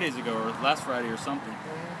 2 Fridays ago, or last Friday or something.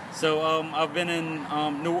 So I've been in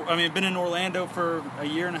been in Orlando for a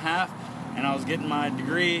year and a half, and I was getting my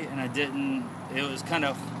degree, and it was kind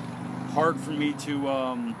of hard for me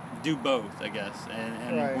to do both, I guess,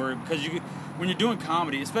 and because when you're doing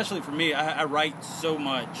comedy, especially for me, I write so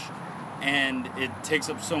much, and it takes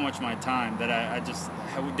up so much of my time that I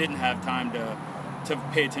didn't have time to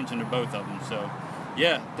pay attention to both of them. So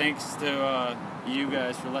yeah, thanks to you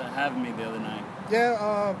guys for having me the other night.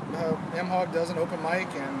 Yeah, M-Hog does an open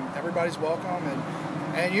mic, and everybody's welcome,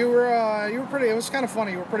 and you were pretty. It was kind of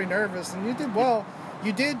funny. You were pretty nervous, and you did well.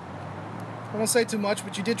 You did. I won't say too much,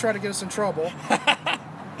 but you did try to get us in trouble.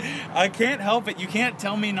 I can't help it. You can't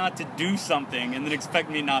tell me not to do something and then expect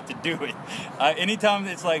me not to do it. Anytime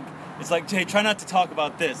it's like, hey, try not to talk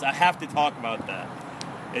about this. I have to talk about that.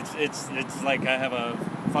 It's like I have a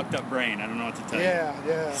fucked up brain. I don't know what to tell you.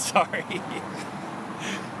 Yeah. Sorry.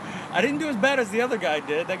 I didn't do as bad as the other guy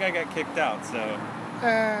did. That guy got kicked out, so.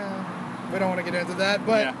 We don't want to get into that,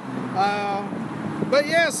 but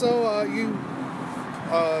so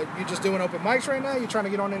you just doing open mics right now? You trying to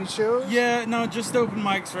get on any shows? Yeah, no, just open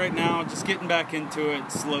mics right now. Just getting back into it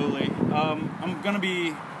slowly.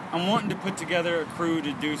 I'm wanting to put together a crew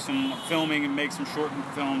to do some filming and make some short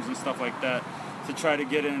films and stuff like that to try to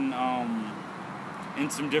get in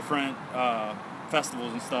some different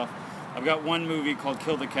festivals and stuff. I've got one movie called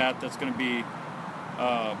Kill the Cat that's going to be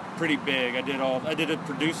pretty big. I did the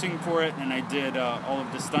producing for it, and I did all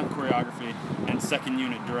of the stunt choreography and second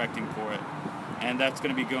unit directing for it. And that's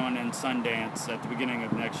going to be going in Sundance at the beginning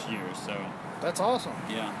of next year. So that's awesome.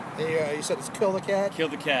 Yeah. You said it's Kill the Cat? Kill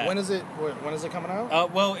the Cat. When is it coming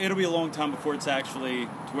out? Well, it'll be a long time before it's actually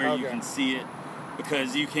to where you can see it.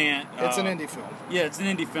 because you can't. It's an indie film. Yeah, it's an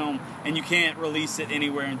indie film, and you can't release it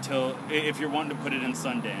anywhere until if you're wanting to put it in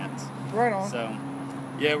Sundance. Right on. So,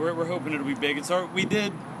 yeah, we're hoping it'll be big. We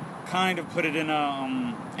did kind of put it in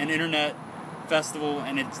an internet festival,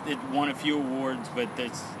 and it won a few awards, but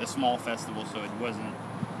it's a small festival, so it wasn't.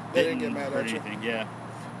 They didn't get mad at anything. Yeah.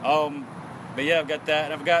 But yeah, I've got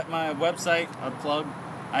that. I've got my website. I'll plug.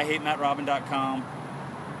 IHateMattRobin.com.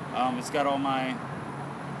 It's got all my,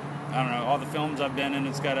 all the films I've been in.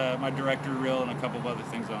 It's got my director reel and a couple of other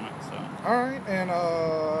things on it. So. All right, and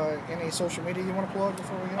any social media you want to plug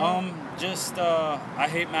before we go? Just I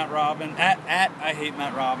Hate Matt Robin at I Hate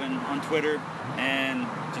Matt Robin on Twitter, and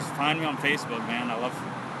just find me on Facebook, man.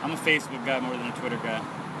 I'm a Facebook guy more than a Twitter guy.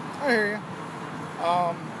 I hear you.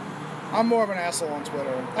 I'm more of an asshole on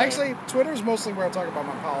Twitter. Actually, Twitter's mostly where I talk about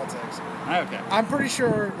my politics. Okay. I'm pretty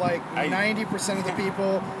sure 90% of the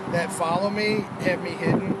people that follow me have me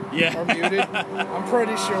hidden or muted. I'm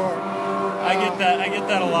pretty sure. I get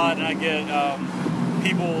that a lot, and I get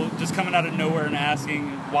people just coming out of nowhere and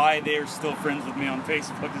asking why they're still friends with me on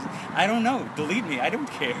Facebook. I don't know. Delete me. I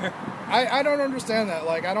don't care. I don't understand that.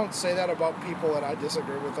 I don't say that about people that I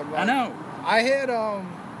disagree with them. I know. I had I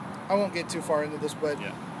won't get too far into this, but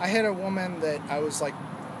I had a woman that I was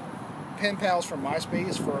pen pals from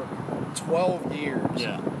MySpace for 12 years.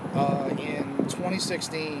 Yeah. In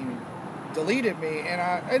 2016, deleted me,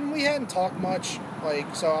 and we hadn't talked much,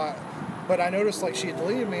 but I noticed she had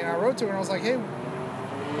deleted me, and I wrote to her and I was like, hey,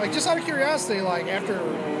 just out of curiosity, after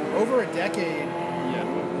over a decade,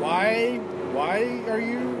 why are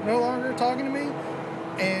you no longer talking to me?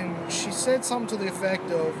 And she said something to the effect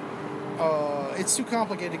of, it's too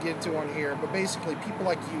complicated to get into on here, but basically people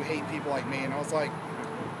like you hate people like me. And I was like,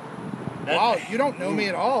 wow, you don't know me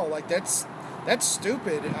at all. That's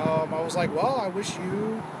stupid. I was like, well, I wish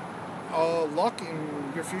you luck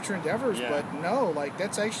in your future endeavors, but no,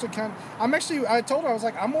 that's actually I told her, I was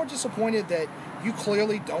like, I'm more disappointed that you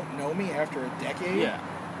clearly don't know me after a decade. Yeah.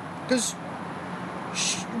 Because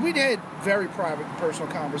we'd had very private,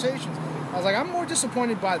 personal conversations. I was like, I'm more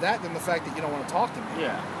disappointed by that than the fact that you don't want to talk to me.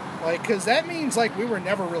 Yeah. Because that means we were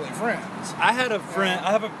never really friends. I had a friend.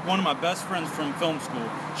 I have one of my best friends from film school.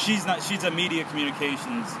 She's a media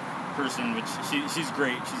communications person, which she's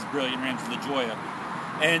great. She's brilliant. Her name's LaJoya,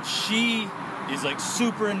 and she is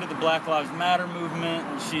super into the Black Lives Matter movement,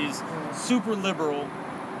 and she's super liberal.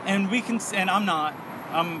 And I'm not.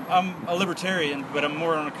 I'm a libertarian, but I'm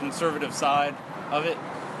more on a conservative side of it.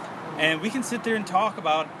 And we can sit there and talk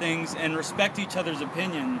about things and respect each other's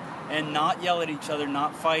opinion and not yell at each other,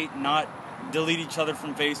 not fight, not delete each other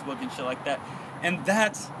from Facebook and shit like that. And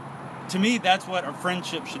to me, that's what our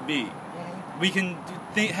friendship should be. Mm-hmm. We can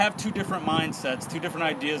have two different mindsets, two different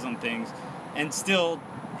ideas on things, and still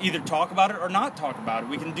either talk about it or not talk about it.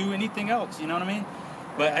 We can do anything else, you know what I mean?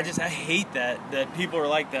 But I hate that people are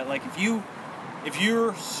like that. If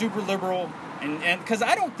you're super liberal, and because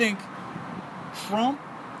I don't think Trump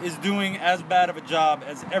is doing as bad of a job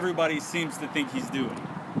as everybody seems to think he's doing.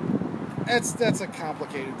 That's a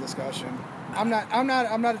complicated discussion. I'm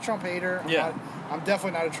not a Trump hater. I'm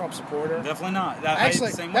definitely not a Trump supporter. Definitely not.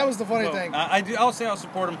 Actually, that was the funny thing. I'll say I'll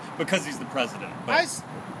support him because he's the president.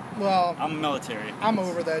 But I'm military. I'm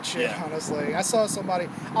over that shit, honestly. I saw somebody.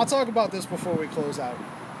 I'll talk about this before we close out.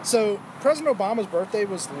 So President Obama's birthday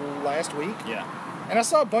was last week. Yeah. And I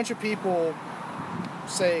saw a bunch of people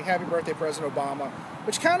saying "Happy Birthday, President Obama,"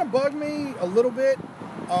 which kind of bugged me a little bit.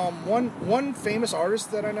 One famous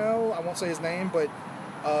artist that I know, I won't say his name, but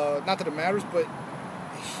not that it matters, but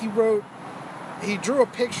he drew a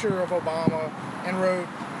picture of Obama and wrote,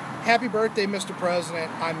 "Happy birthday, Mr.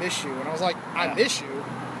 President, I miss you." And I was like, I miss you?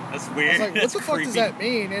 That's weird. I was like, what the fuck does that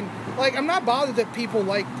mean? And I'm not bothered that people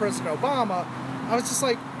like President Obama. I was just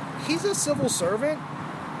like, he's a civil servant.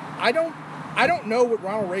 I don't know what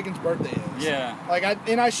Ronald Reagan's birthday is. Yeah.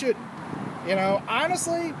 I shouldn't.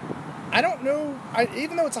 Honestly, I don't know.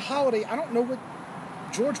 Even though it's a holiday, I don't know what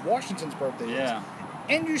George Washington's birthday is. Yeah.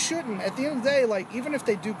 And you shouldn't. At the end of the day, even if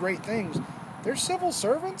they do great things, they're civil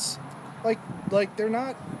servants. They're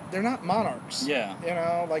not monarchs. Yeah.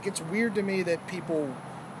 It's weird to me that people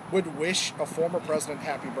would wish a former president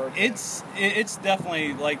happy birthday. It's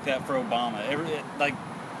definitely like that for Obama.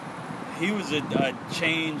 He was a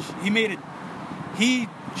change. He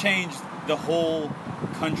changed the whole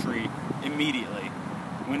country immediately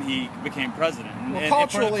when he became president. Well,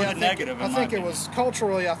 culturally, I think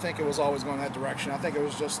it was always going that direction. I think it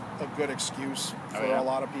was just a good excuse for a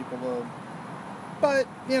lot of people to. But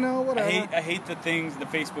whatever. I hate the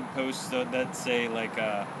Facebook posts that say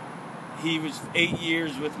he was 8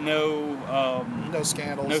 years with no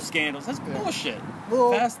scandals. No scandals. That's Yeah. bullshit.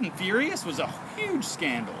 Well- Fast and Furious was a huge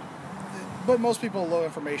scandal. But most people are low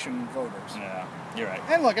information voters. Yeah, you're right.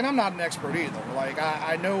 And look, and I'm not an expert either. Like,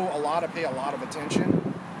 I know a lot, I pay a lot of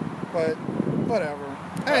attention, but whatever.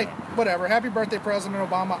 Hey, whatever. Happy birthday, President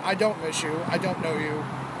Obama. I don't miss you. I don't know you.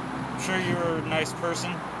 I'm sure you're a nice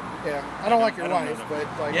person. Yeah, I don't like your I don't know wife, them.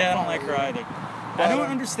 but like, Yeah, I I'm don't fine like with her you. either. But, I don't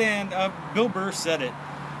understand. Bill Burr said it,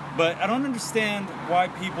 but I don't understand why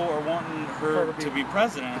people are wanting her to be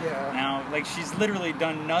president Yeah. now. Like, she's literally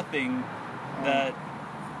done nothing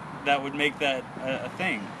that would make that a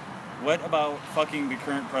thing. What about fucking the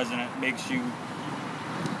current president makes you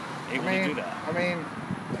able to do that? I mean,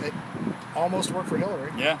 it almost worked for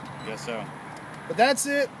Hillary. Yeah, guess so. But that's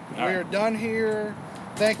it. All We are right. done here.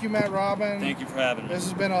 Thank you, Matt Robin. Thank you for having me. This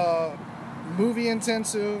has been a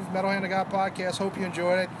movie-intensive Metal Hand of God podcast. Hope you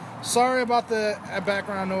enjoyed it. Sorry about the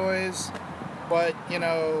background noise, but, you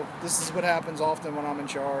know, this is what happens often when I'm in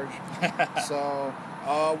charge. So,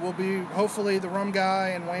 we'll be, hopefully, the Rum Guy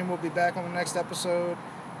and Wayne will be back on the next episode.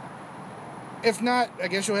 If not, I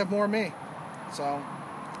guess you'll have more of me. So,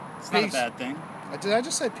 It's not a peace. bad thing. Did I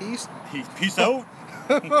just say peace? Peace out.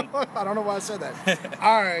 I don't know why I said that.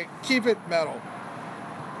 All right, keep it metal.